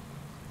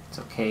 It's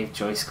okay if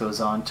Joyce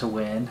goes on to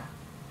win.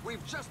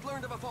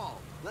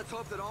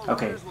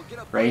 Okay,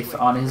 Wraith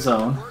on his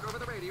own.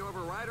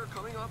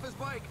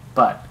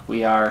 But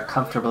we are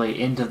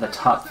comfortably into the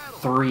top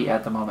 3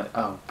 at the moment.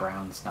 Oh,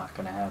 Brown's not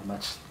going to have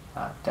much.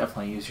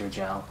 Definitely use your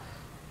gel.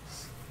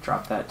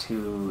 Drop that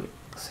to,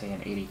 say,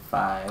 an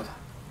 85.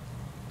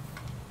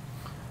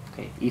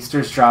 Okay,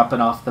 Easter's dropping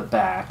off the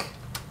back,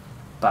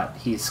 but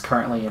he's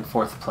currently in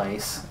 4th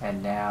place,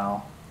 and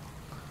now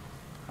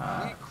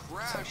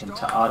second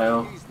to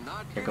Otto.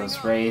 Here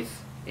goes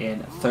Wraith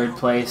in 3rd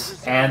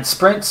place, and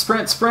sprint.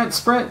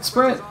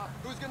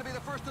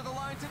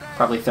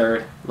 Probably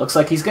 3rd. Looks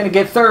like he's going to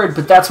get 3rd,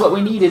 but that's what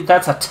we needed.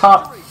 That's a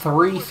top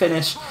 3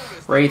 finish.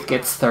 Wraith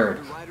gets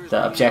 3rd.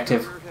 The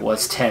objective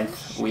was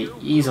 10th. We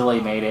easily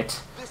made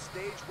it.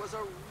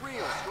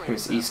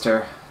 Here's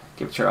Easter.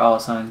 Give it your all,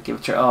 son. Give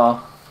it your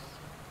all.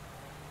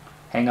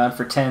 Hang on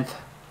for 10th.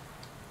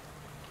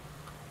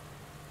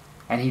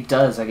 And he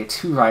does. I get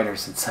 2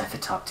 riders inside the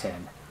top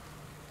 10.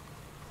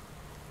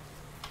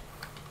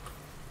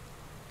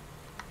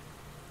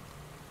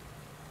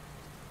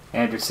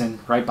 Anderson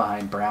right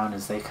behind Brown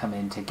as they come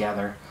in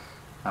together.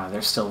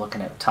 They're still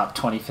looking at top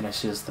 20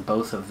 finishes, the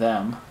both of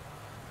them.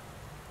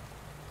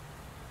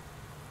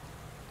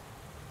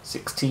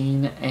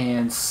 16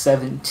 and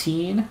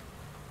 17.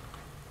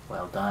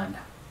 Well done.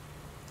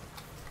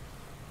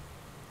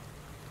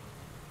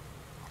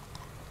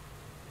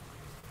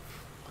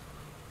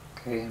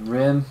 Okay,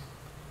 Rim.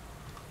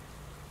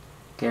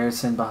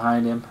 Garrison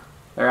behind him.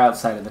 They're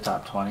outside of the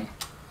top 20.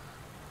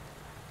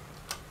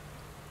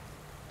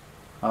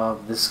 Oh,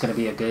 this is going to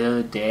be a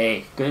good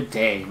day. Good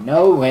day.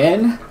 No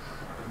win,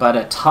 but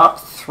a top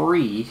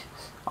 3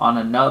 on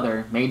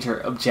another major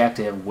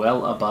objective,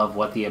 well above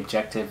what the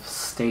objective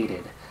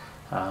stated.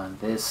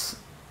 This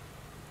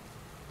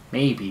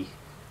maybe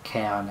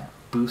can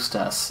boost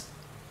us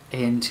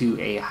into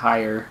a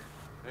higher...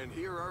 And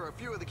here are a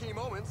few of the key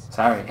moments.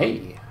 Sorry,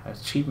 hey,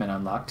 achievement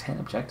unlocked, 10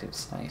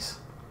 objectives. Nice.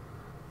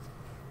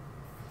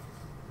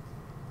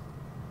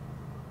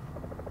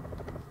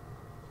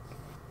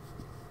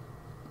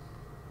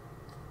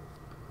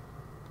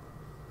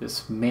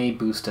 This may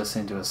boost us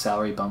into a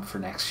salary bump for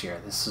next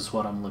year. This is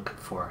what I'm looking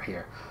for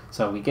here.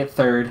 So we get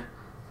 3rd.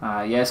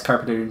 Yes,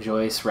 Carpenter and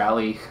Joyce,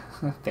 Rally,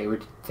 they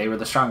were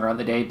the stronger on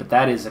the day, but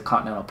that is a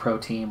Continental Pro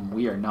team.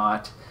 We are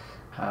not.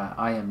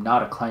 I am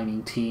not a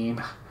climbing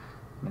team.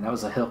 I mean, that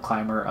was a hill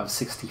climber of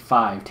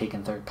 65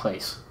 taking 3rd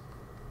place.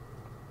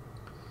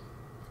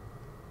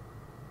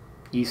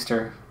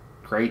 Easter,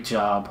 great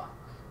job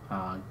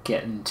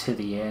getting to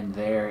the end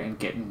there and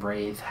getting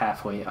Wraith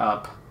halfway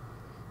up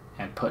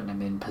and putting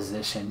him in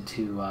position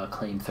to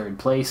claim 3rd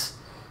place.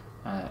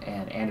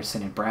 And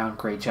Anderson and Brown,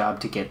 great job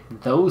to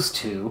get those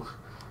 2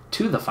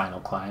 to the final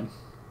climb,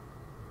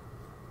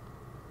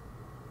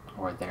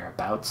 or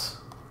thereabouts.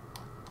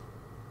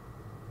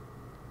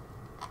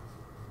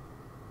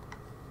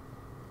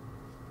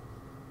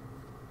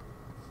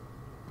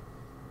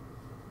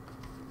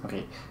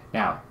 Okay,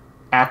 now,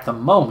 at the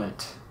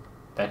moment,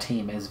 the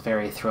team is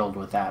very thrilled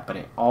with that, but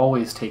it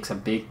always takes a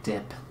big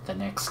dip the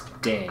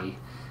next day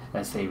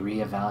as they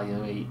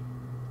reevaluate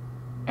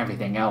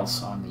everything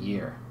else on the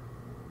year.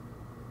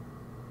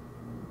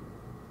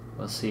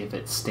 We'll see if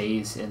it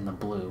stays in the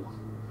blue,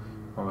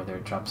 or whether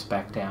it drops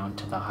back down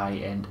to the high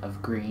end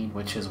of green,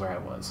 which is where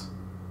it was.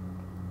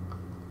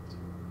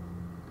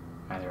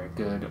 Either a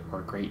good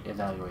or great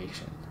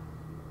evaluation.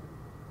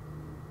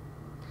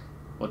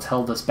 What's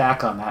held us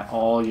back on that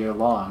all year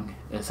long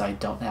is I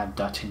don't have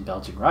Dutch and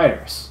Belgian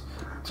riders,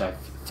 which I've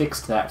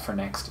fixed that for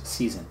next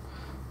season.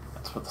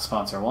 That's what the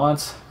sponsor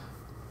wants.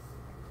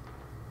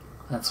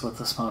 That's what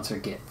the sponsor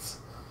gets.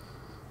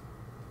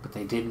 But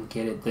they didn't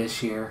get it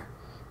this year.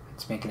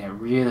 It's making it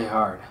really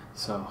hard.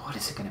 So what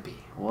is it going to be?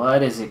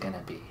 What is it going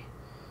to be?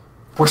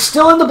 We're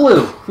still in the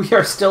blue. We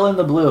are still in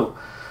the blue.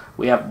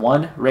 We have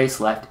 1 race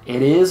left.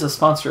 It is a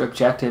sponsor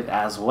objective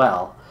as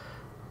well.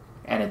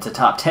 and it's a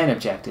top 10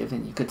 objective,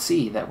 and you could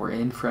see that we're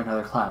in for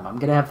another climb. I'm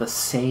going to have the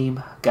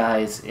same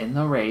guys in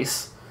the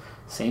race,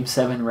 same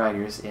 7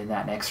 riders in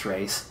that next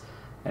race,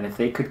 and if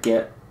they could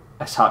get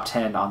a top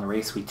 10 on the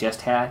race we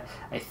just had,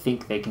 I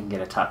think they can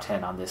get a top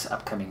 10 on this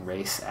upcoming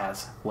race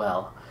as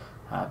well.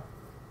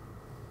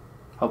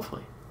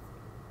 Hopefully.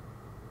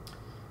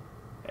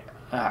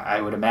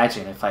 I would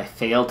imagine if I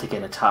fail to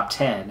get a top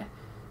 10,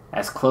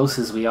 as close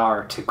as we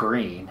are to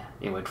green,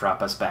 it would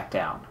drop us back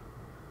down.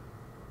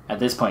 At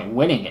this point,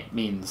 winning it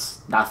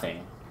means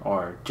nothing,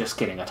 or just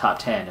getting a top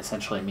 10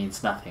 essentially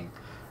means nothing.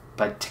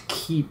 But to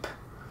keep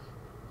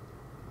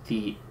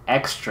the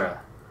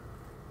extra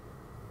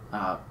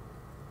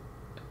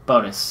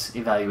bonus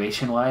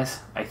evaluation-wise,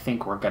 I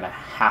think we're going to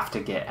have to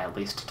get at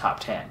least a top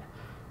 10.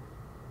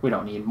 We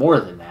don't need more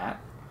than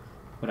that.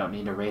 We don't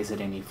need to raise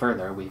it any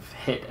further. We've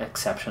hit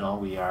exceptional.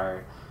 We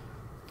are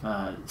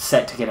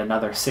set to get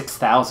another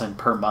 6,000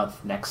 per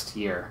month next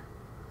year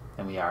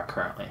than we are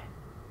currently.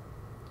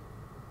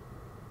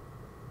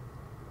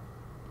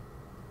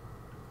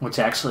 Which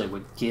actually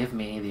would give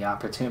me the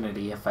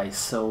opportunity, if I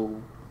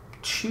so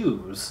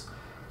choose,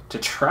 to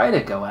try to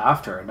go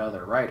after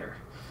another writer.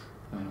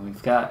 I mean,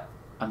 we've got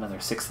another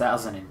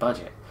 6,000 in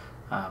budget,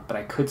 but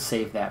I could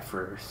save that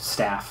for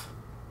staff.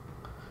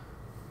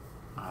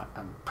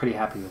 I'm pretty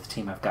happy with the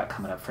team I've got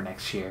coming up for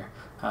next year.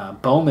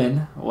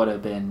 Bowman would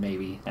have been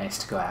maybe nice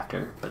to go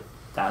after, but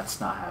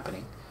that's not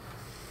happening.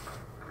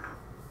 I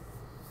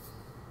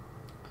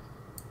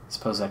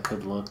suppose I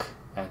could look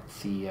at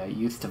the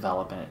youth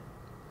development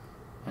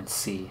and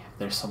see if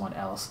there's someone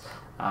else.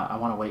 I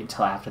want to wait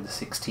until after the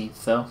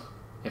 16th, though,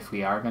 if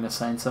we are going to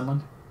sign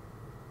someone,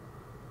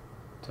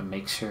 to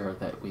make sure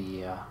that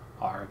we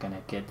are going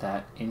to get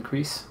that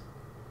increase.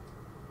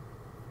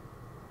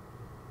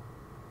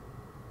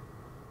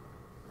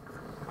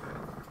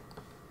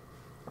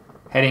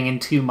 Heading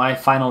into my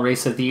final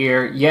race of the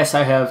year, yes,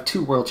 I have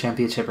 2 World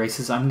Championship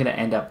races. I'm going to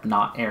end up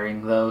not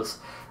airing those.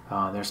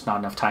 There's not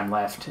enough time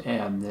left,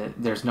 and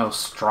there's no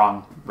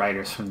strong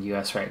riders from the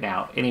U.S. right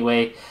now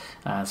anyway,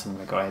 so I'm going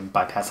to go ahead and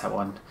bypass that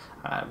one.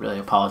 I really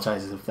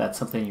apologize if that's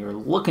something you're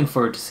looking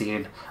forward to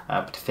seeing,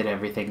 but to fit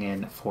everything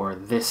in for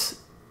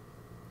this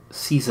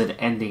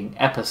season-ending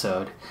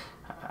episode,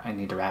 I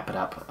need to wrap it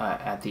up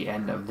at the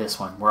end of this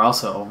one. We're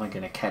also only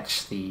going to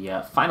catch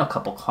the final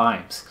couple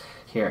climbs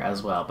here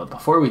as well. But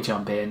before we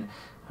jump in,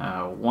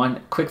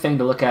 one quick thing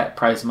to look at,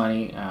 prize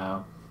money.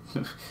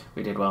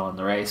 We did well in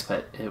the race,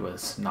 but it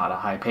was not a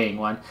high-paying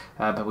one.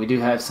 But we do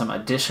have some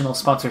additional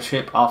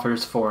sponsorship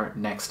offers for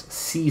next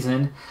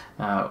season.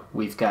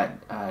 We've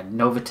got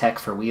Novatech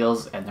for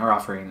wheels, and they're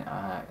offering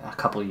a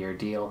couple-year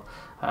deal.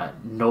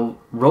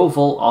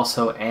 Roval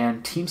also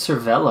and Team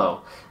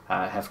Cervelo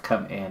have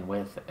come in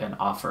with an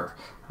offer,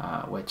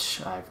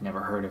 which I've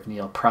never heard of.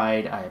 Neil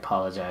Pride, I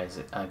apologize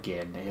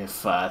again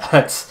if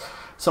that's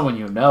someone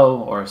you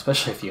know, or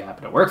especially if you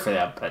happen to work for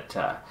them. But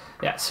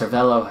yeah,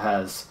 Cervelo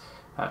has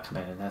come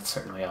in, and that's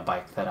certainly a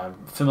bike that I'm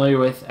familiar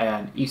with.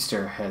 And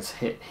Easter has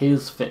hit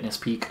his fitness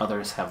peak.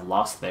 Others have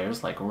lost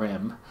theirs, like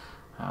Rim,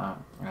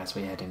 as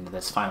we head into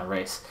this final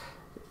race.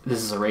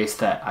 This is a race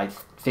that I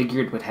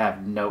figured would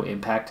have no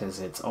impact, as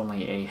it's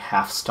only a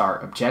half-star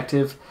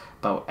objective,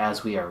 but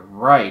as we are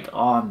right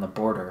on the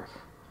border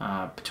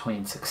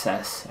between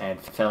success and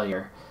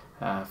failure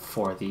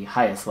for the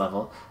highest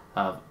level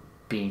of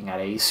being at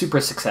a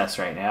super success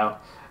right now,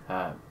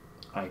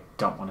 I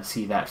don't want to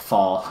see that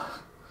fall.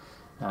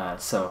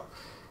 So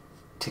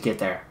to get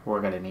there, we're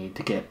going to need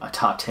to get a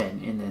top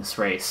 10 in this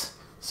race.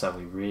 So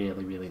we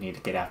really, really need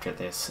to get after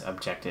this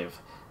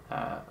objective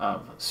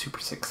of super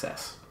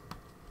success.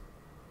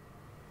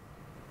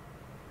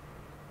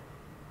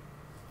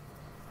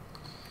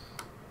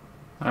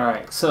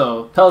 Alright,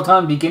 so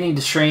Peloton beginning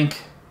to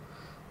shrink.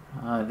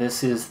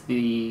 This is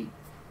the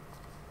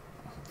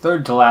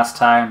third to last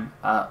time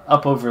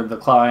up over the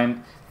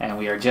climb, and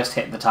we are just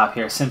hitting the top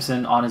here.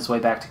 Simpson on his way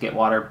back to get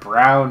water.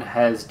 Brown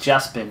has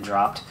just been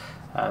dropped,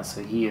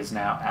 so he is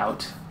now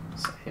out.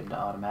 Set him to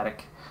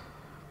automatic.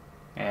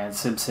 And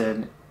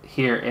Simpson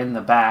here in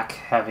the back,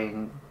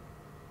 having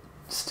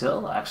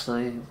still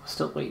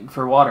waiting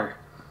for water.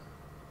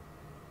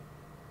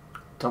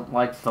 Don't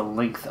like the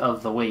length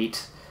of the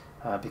wait.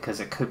 Because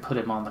it could put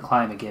him on the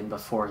climb again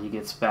before he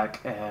gets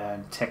back,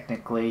 and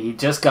technically he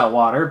just got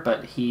water,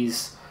 but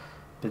he's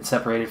been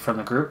separated from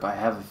the group. I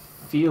have a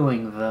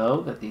feeling,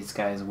 though, that these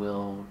guys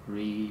will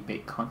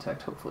make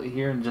contact, hopefully,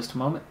 here in just a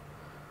moment.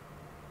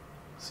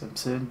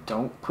 Simpson,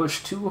 don't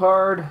push too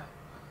hard,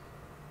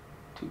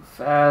 too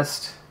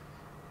fast,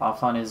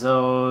 off on his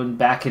own,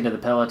 back into the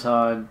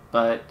peloton,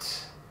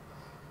 but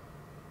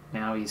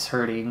now he's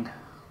hurting.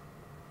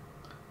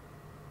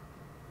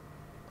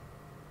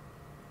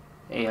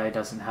 AI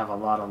doesn't have a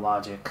lot of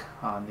logic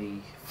on the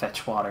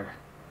fetch water.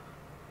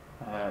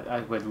 I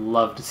would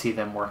love to see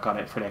them work on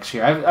it for next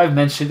year. I've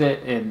mentioned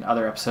it in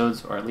other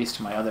episodes, or at least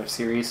in my other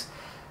series,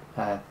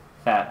 that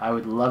I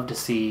would love to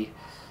see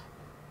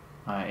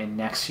in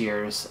next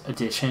year's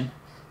edition.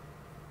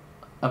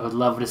 I would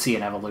love to see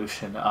an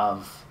evolution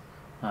of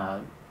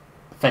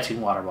fetching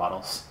water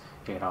bottles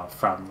you know,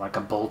 from like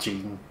a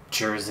bulging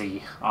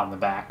jersey on the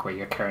back where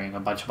you're carrying a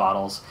bunch of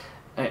bottles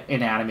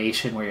in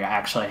animation where you're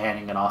actually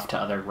handing it off to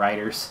other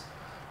riders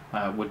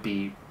would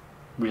be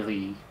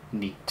really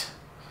neat.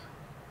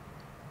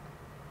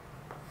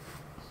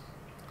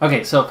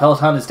 Okay, so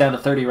Peloton is down to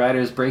 30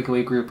 riders.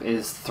 Breakaway group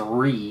is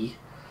 3.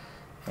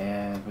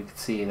 And we can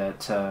see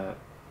that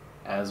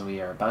as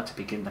we are about to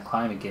begin the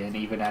climb again,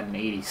 even at an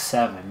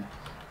 87,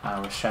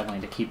 we're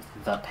struggling to keep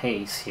the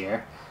pace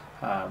here.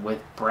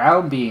 With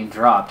Brown being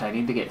dropped, I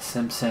need to get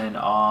Simpson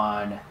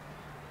on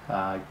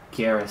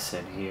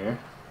Garrison here.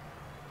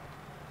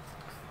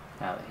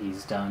 Now that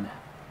he's done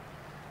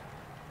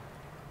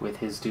with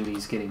his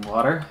duties getting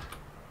water.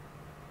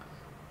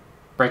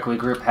 Breakaway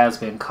group has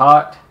been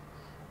caught.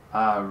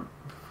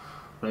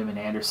 Raymond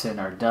Anderson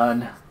are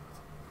done.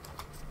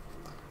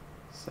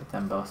 Set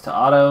them both to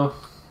auto.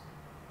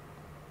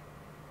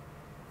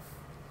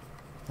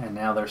 And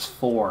now there's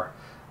 4.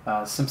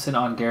 Simpson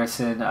on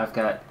Garrison. I've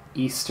got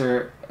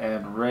Easter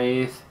and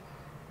Wraith.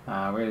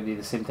 We're going to do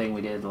the same thing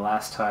we did the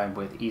last time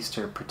with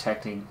Easter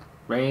protecting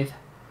Wraith.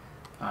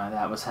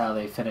 That was how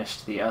they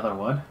finished the other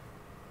one.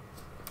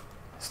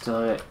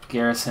 Still got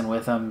Garrison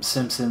with them.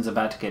 Simpson's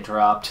about to get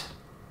dropped.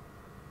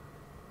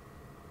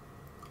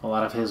 A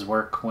lot of his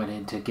work went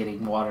into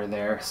getting water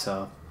there,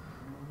 so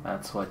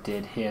that's what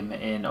did him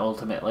in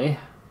ultimately.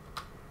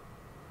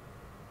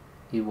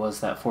 He was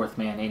that 4th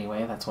man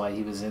anyway, that's why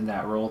he was in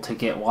that role to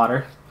get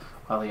water,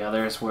 while the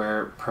others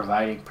were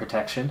providing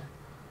protection.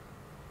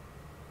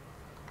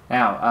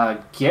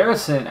 Now,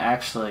 Garrison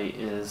actually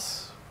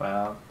is,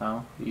 well,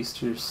 no,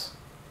 Easter's...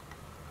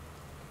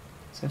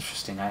 It's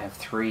interesting, I have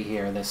 3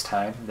 here this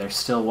time. There's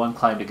still 1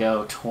 climb to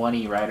go,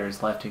 20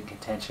 riders left in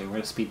contention. We're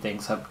going to speed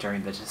things up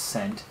during the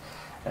descent,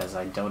 as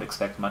I don't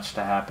expect much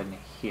to happen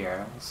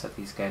here. We'll set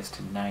these guys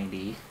to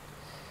 90.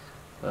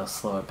 We'll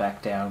slow it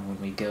back down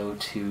when we go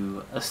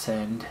to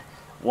ascend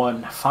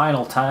one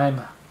final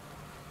time.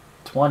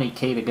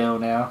 20k to go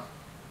now.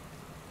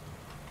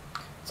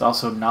 It's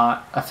also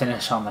not a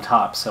finish on the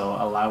top, so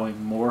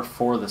allowing more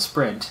for the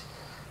sprint,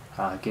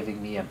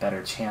 giving me a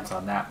better chance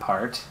on that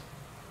part.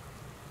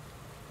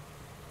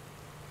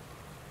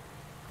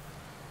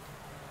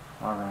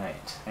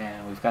 Alright,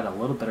 and we've got a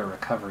little bit of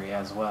recovery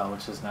as well,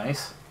 which is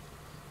nice.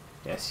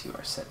 Yes, you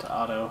are set to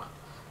auto.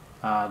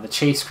 The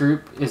chase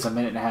group is a 1.5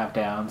 minutes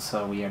down,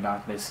 so we are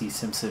not going to see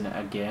Simpson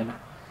again.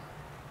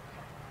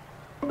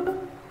 Yeah,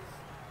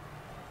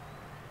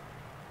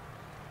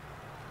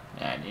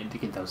 I need to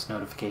get those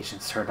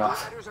notifications turned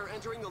off. Riders are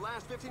entering the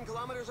last 15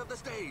 kilometers of the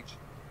stage.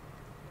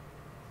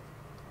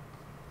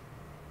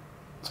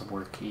 It's a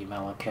work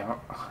email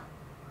account.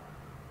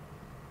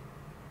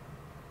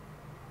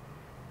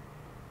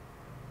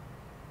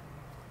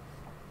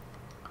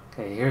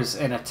 Okay, here's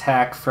an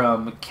attack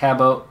from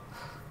Cabot,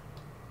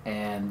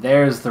 and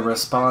there's the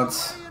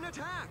response.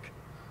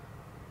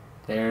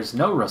 There's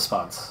no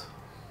response.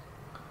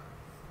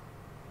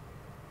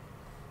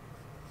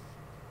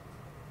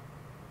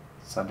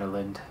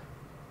 Sunderland's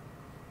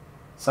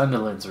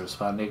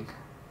responding.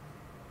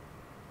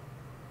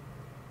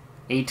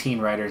 18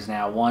 riders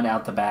now, 1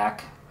 out the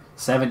back.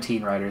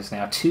 17 riders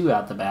now, 2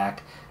 out the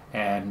back,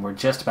 and we're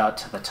just about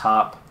to the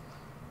top.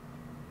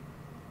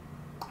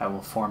 I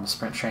will form a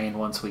sprint train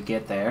once we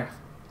get there.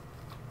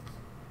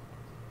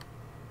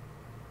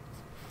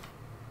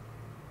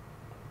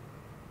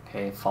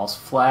 Okay, falls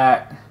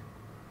flat.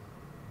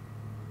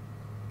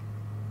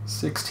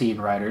 16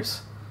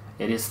 riders.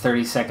 It is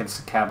 30 seconds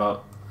to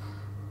Cabot.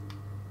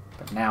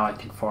 But now I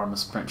can form a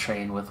sprint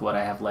train with what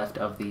I have left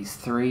of these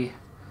 3.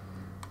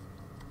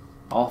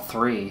 All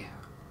 3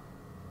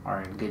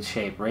 are in good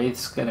shape.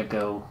 Wraith's going to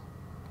go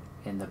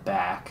in the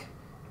back.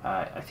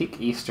 I think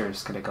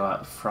Easter's going to go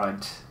out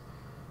front.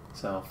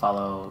 So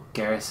follow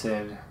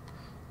Garrison.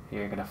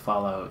 You're going to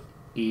follow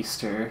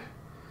Easter.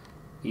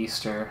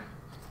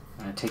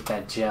 I'm going to take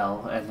that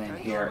gel, and then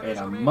here in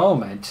a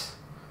moment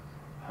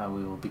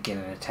we will begin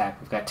an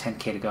attack. We've got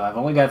 10k to go. I've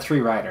only got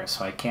 3 riders,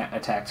 so I can't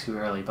attack too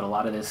early, but a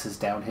lot of this is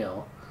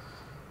downhill.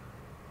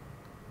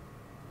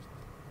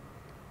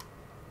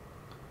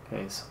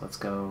 Okay, so let's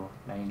go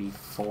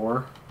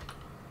 94.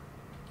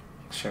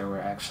 Make sure we're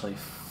actually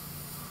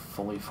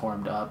fully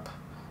formed up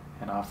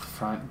and off the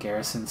front.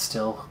 Garrison's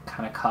still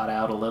kind of caught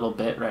out a little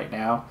bit right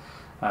now.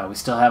 We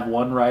still have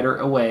 1 rider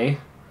away.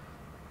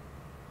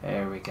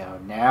 There we go.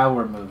 Now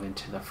we're moving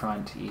to the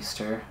front,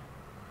 Easter.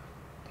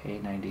 Okay,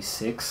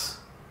 96.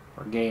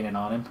 We're gaining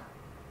on him.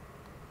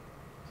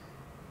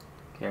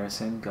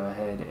 Garrison, go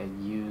ahead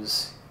and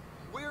use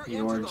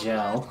your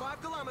gel.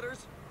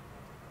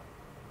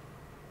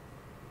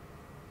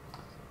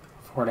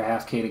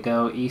 4.5k to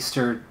go.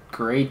 Easter,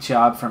 great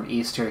job from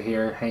Easter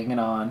here, hanging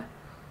on.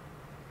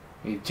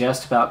 We've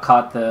just about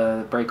caught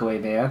the breakaway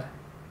man.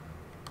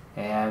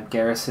 And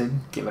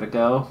Garrison, give it a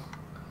go.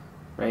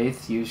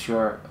 Wraith, use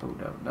your...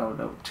 Oh,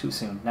 no, too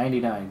soon.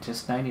 99,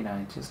 just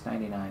 99, just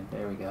 99.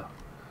 There we go.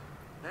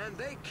 And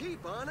they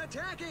keep on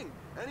attacking.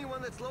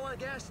 Anyone that's low on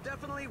gas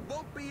definitely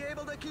won't be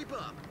able to keep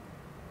up.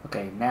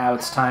 Okay, now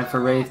it's time for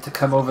Wraith to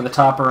come over the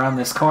top around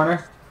this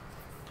corner.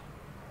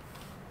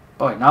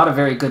 Boy, not a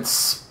very good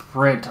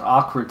sprint.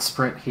 Awkward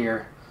sprint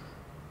here.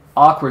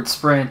 Awkward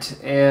sprint,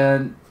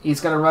 and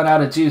he's going to run out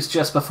of juice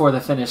just before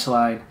the finish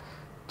line.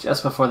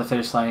 Just before the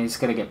finish line, he's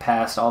going to get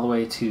passed all the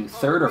way to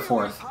third or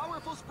fourth.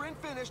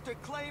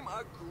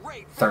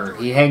 Third.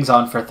 He hangs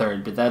on for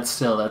third, but that's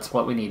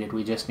what we needed.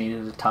 We just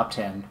needed a top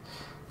 10.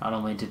 Not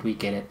only did we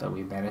get it, but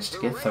we managed to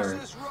get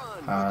third.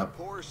 A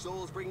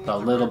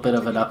little bit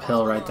of an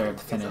uphill right there at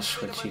the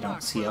finish, which you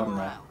don't see on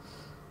the...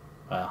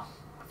 Well,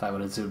 if I would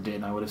have zoomed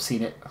in, I would have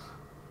seen it.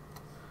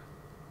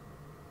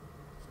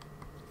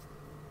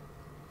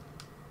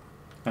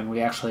 And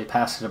we actually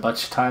passed it a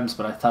bunch of times,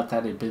 but I thought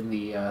that had been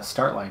the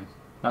start line,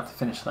 not the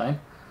finish line.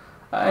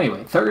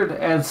 Anyway, third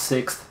and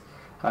sixth.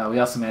 We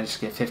also managed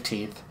to get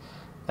 15th.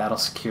 That'll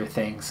secure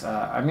things.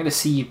 I'm going to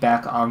see you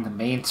back on the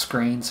main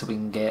screen so we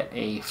can get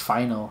a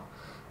final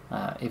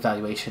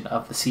evaluation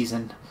of the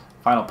season,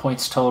 final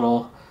points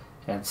total,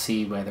 and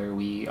see whether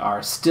we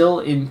are still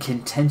in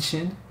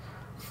contention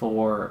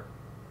for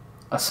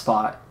a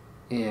spot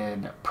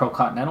in Pro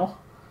Continental.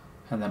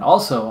 And then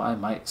also I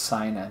might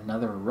sign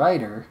another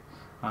rider,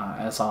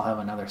 as I'll have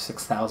another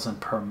 $6,000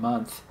 per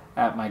month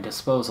at my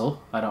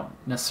disposal. I don't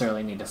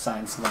necessarily need to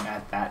sign someone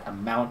at that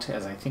amount,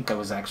 as I think I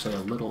was actually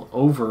a little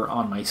over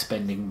on my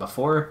spending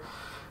before,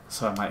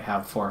 so I might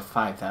have $4,000 or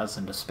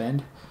 $5,000 to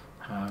spend.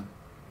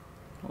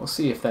 We'll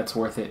see if that's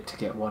worth it to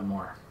get one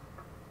more.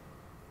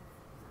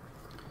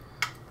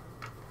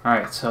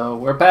 Alright, so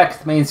we're back at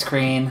the main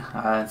screen.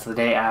 It's the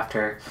day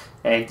after,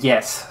 and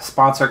yes,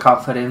 sponsor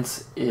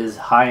confidence is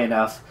high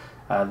enough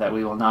that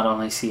we will not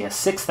only see a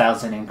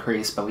 6,000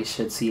 increase, but we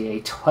should see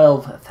a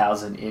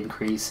 12,000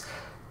 increase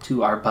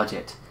to our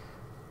budget.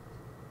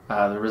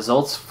 The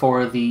results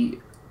for the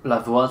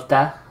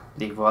Vuelta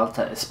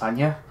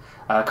España.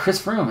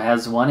 Chris Froome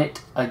has won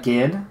it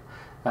again.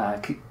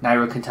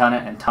 Nairo Quintana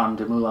and Tom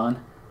Dumoulin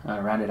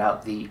rounded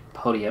out the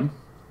podium.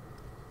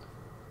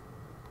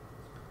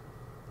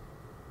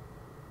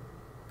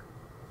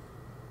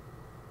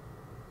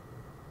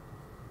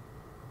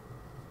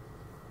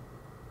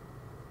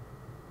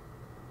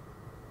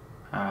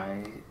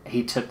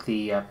 He took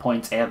the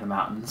points and the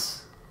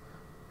mountains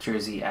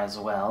jersey as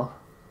well.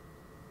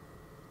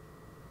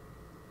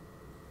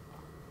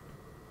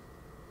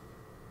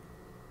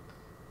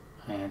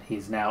 And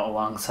he's now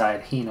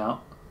alongside Hino.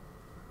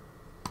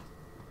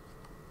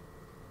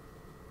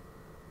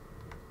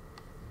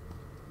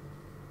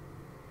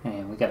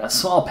 And we got a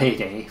small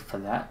payday for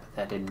that, but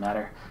that didn't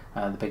matter.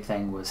 The big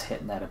thing was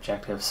hitting that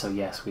objective. So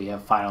yes, we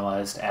have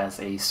finalized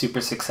as a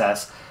super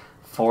success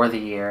for the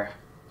year.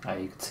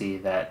 You can see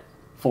that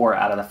 4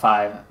 out of the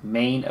 5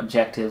 main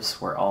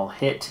objectives were all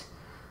hit,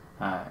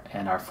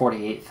 and our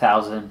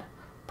 $48,000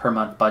 per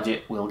month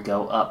budget will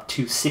go up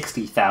to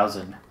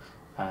 $60,000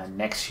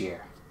 next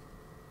year.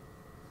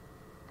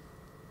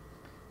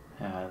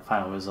 The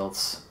final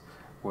results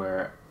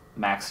were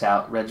maxed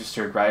out.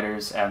 Registered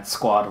riders and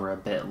squad were a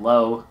bit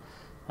low,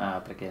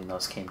 but again,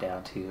 those came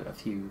down to a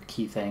few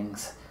key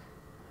things.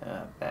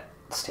 That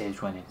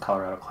stage win in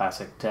Colorado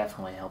Classic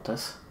definitely helped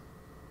us.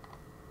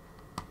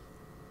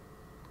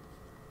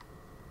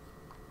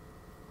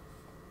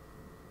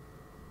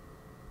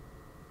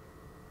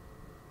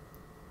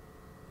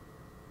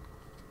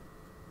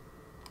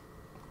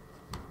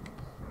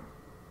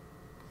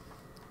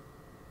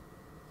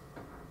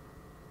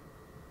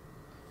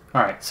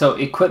 Alright, so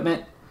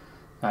equipment,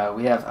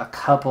 we have a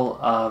couple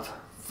of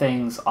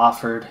things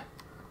offered,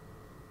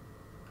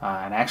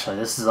 and actually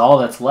this is all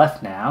that's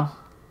left now,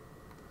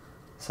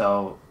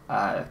 so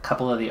a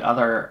couple of the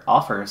other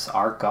offers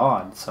are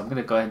gone, so I'm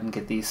going to go ahead and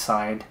get these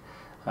signed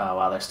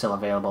while they're still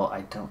available.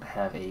 I don't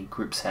have a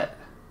group set.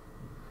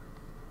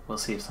 We'll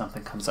see if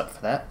something comes up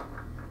for that.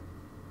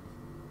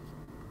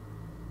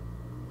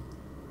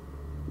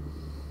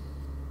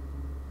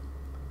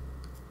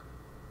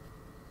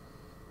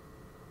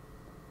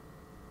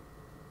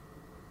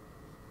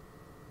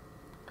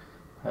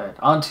 Alright,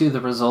 on to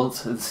the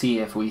results and see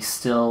if we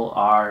still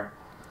are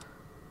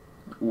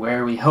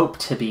where we hope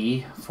to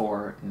be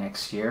for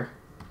next year.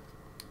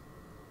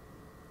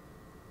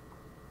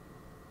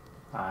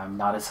 I'm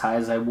not as high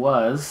as I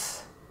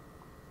was.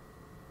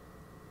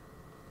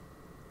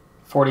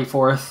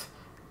 44th,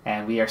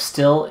 and we are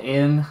still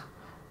in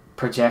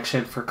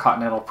projection for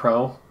Continental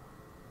Pro,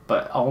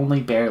 but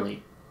only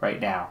barely right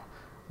now.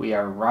 We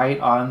are right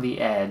on the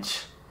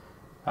edge,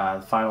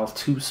 the final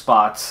 2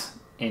 spots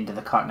into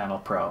the Continental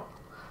Pro.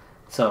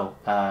 So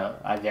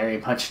I very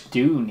much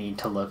do need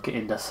to look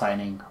into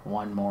signing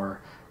one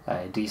more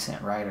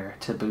decent rider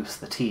to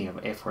boost the team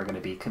if we're going to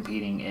be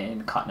competing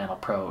in Continental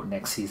Pro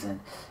next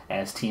season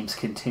as teams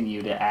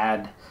continue to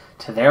add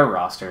to their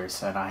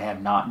rosters, and I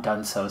have not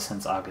done so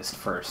since August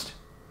 1st.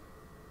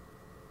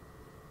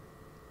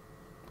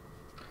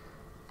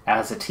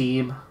 As a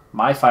team,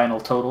 my final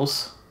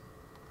totals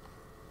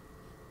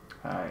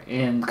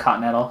in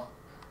Continental,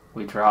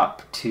 we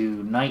drop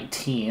to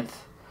 19th.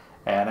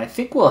 And I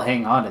think we'll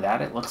hang on to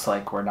that. It looks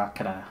like we're not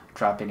going to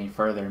drop any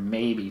further,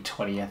 maybe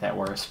 20th at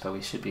worst, but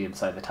we should be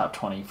inside the top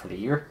 20 for the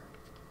year.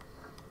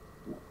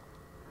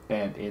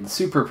 And in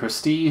Super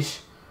Prestige,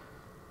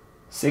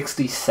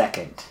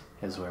 62nd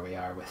is where we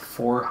are with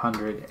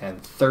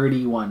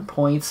 431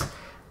 points,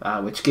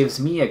 which gives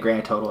me a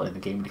grand total in the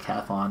game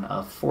decathlon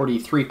of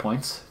 43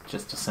 points.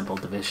 Just a simple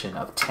division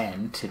of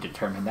 10 to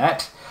determine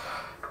that.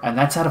 And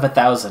that's out of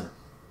 1,000.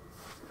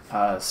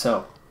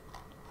 So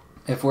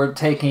if we're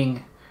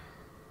taking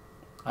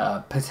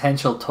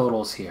potential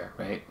totals here,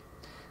 right?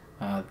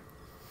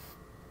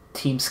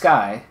 Team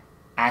Sky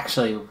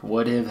actually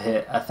would have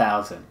hit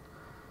 1,000.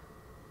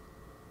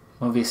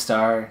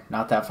 Movistar,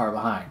 not that far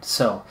behind.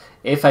 So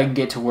if I can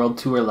get to World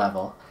Tour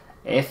level,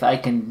 if I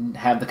can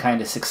have the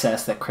kind of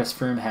success that Chris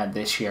Froome had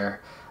this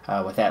year,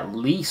 with at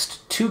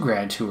least 2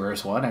 Grand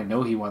Tours won. I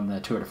know he won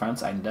the Tour de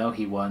France. I know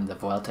he won the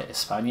Vuelta a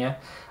España.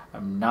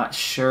 I'm not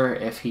sure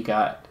if he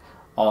got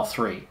all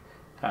 3.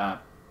 I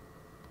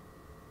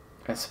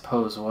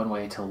suppose one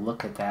way to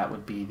look at that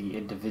would be the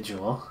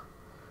individual.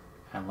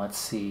 And let's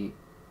see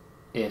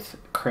if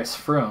Chris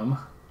Froome,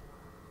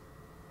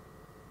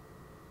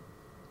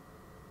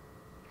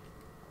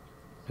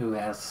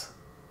 who's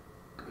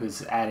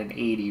at an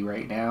 80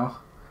 right now.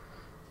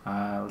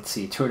 Let's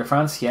see, Tour de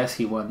France, yes,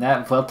 he won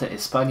that. Vuelta a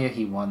España,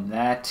 he won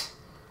that.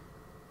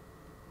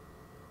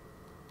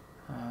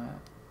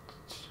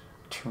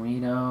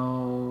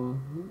 Torino,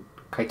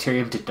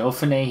 Criterium de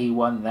Dauphiné, he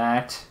won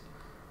that.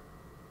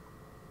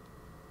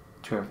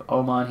 Tour of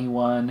Oman, he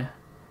won.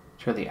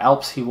 Tour of the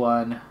Alps, he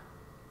won.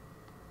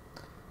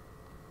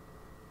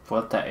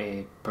 Vuelta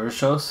a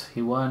Burgos,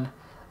 he won.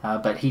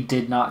 But he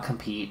did not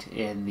compete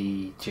in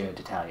the Giro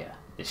d'Italia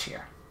this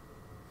year.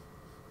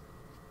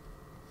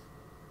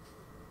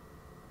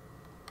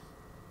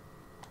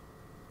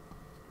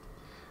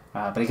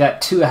 But he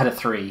got 2 out of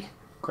 3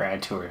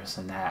 Grand Tours,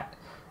 and that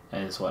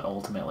is what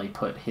ultimately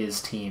put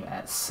his team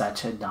at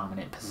such a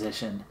dominant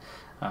position,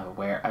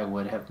 where I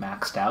would have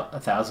maxed out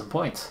 1,000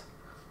 points.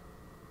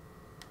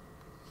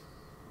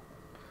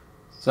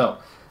 So,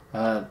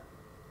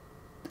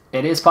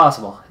 it is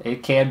possible.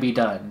 It can be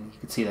done. You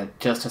can see that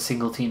just a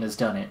single team has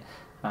done it.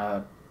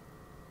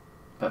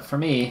 But for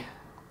me,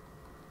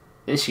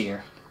 this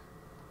year,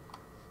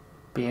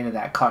 being at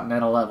that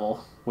continental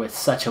level with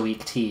such a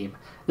weak team,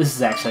 this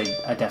is actually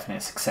a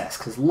definite success,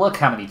 because look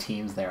how many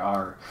teams there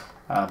are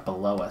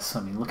below us.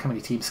 I mean, look how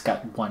many teams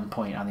got 1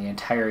 point on the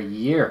entire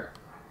year.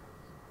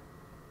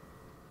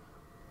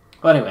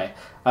 Well, anyway,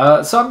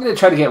 so I'm going to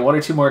try to get 1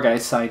 or 2 more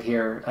guys signed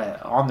here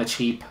on the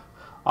cheap,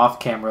 off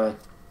camera,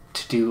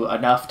 to do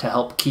enough to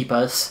help keep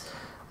us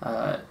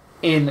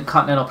in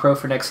Continental Pro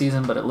for next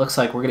season, but it looks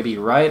like we're going to be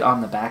right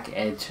on the back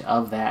edge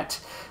of that.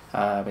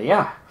 But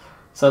yeah,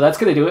 so that's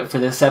going to do it for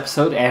this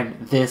episode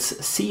and this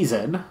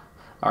season,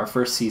 our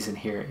first season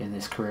here in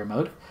this career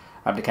mode.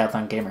 I'm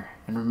Decathlon Gamer,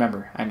 and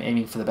remember, I'm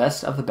aiming for the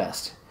best of the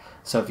best.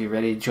 So if you're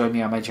ready to join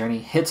me on my journey,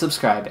 hit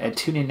subscribe and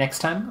tune in next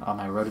time on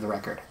my Road to the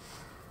Record.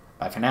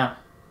 Bye for now.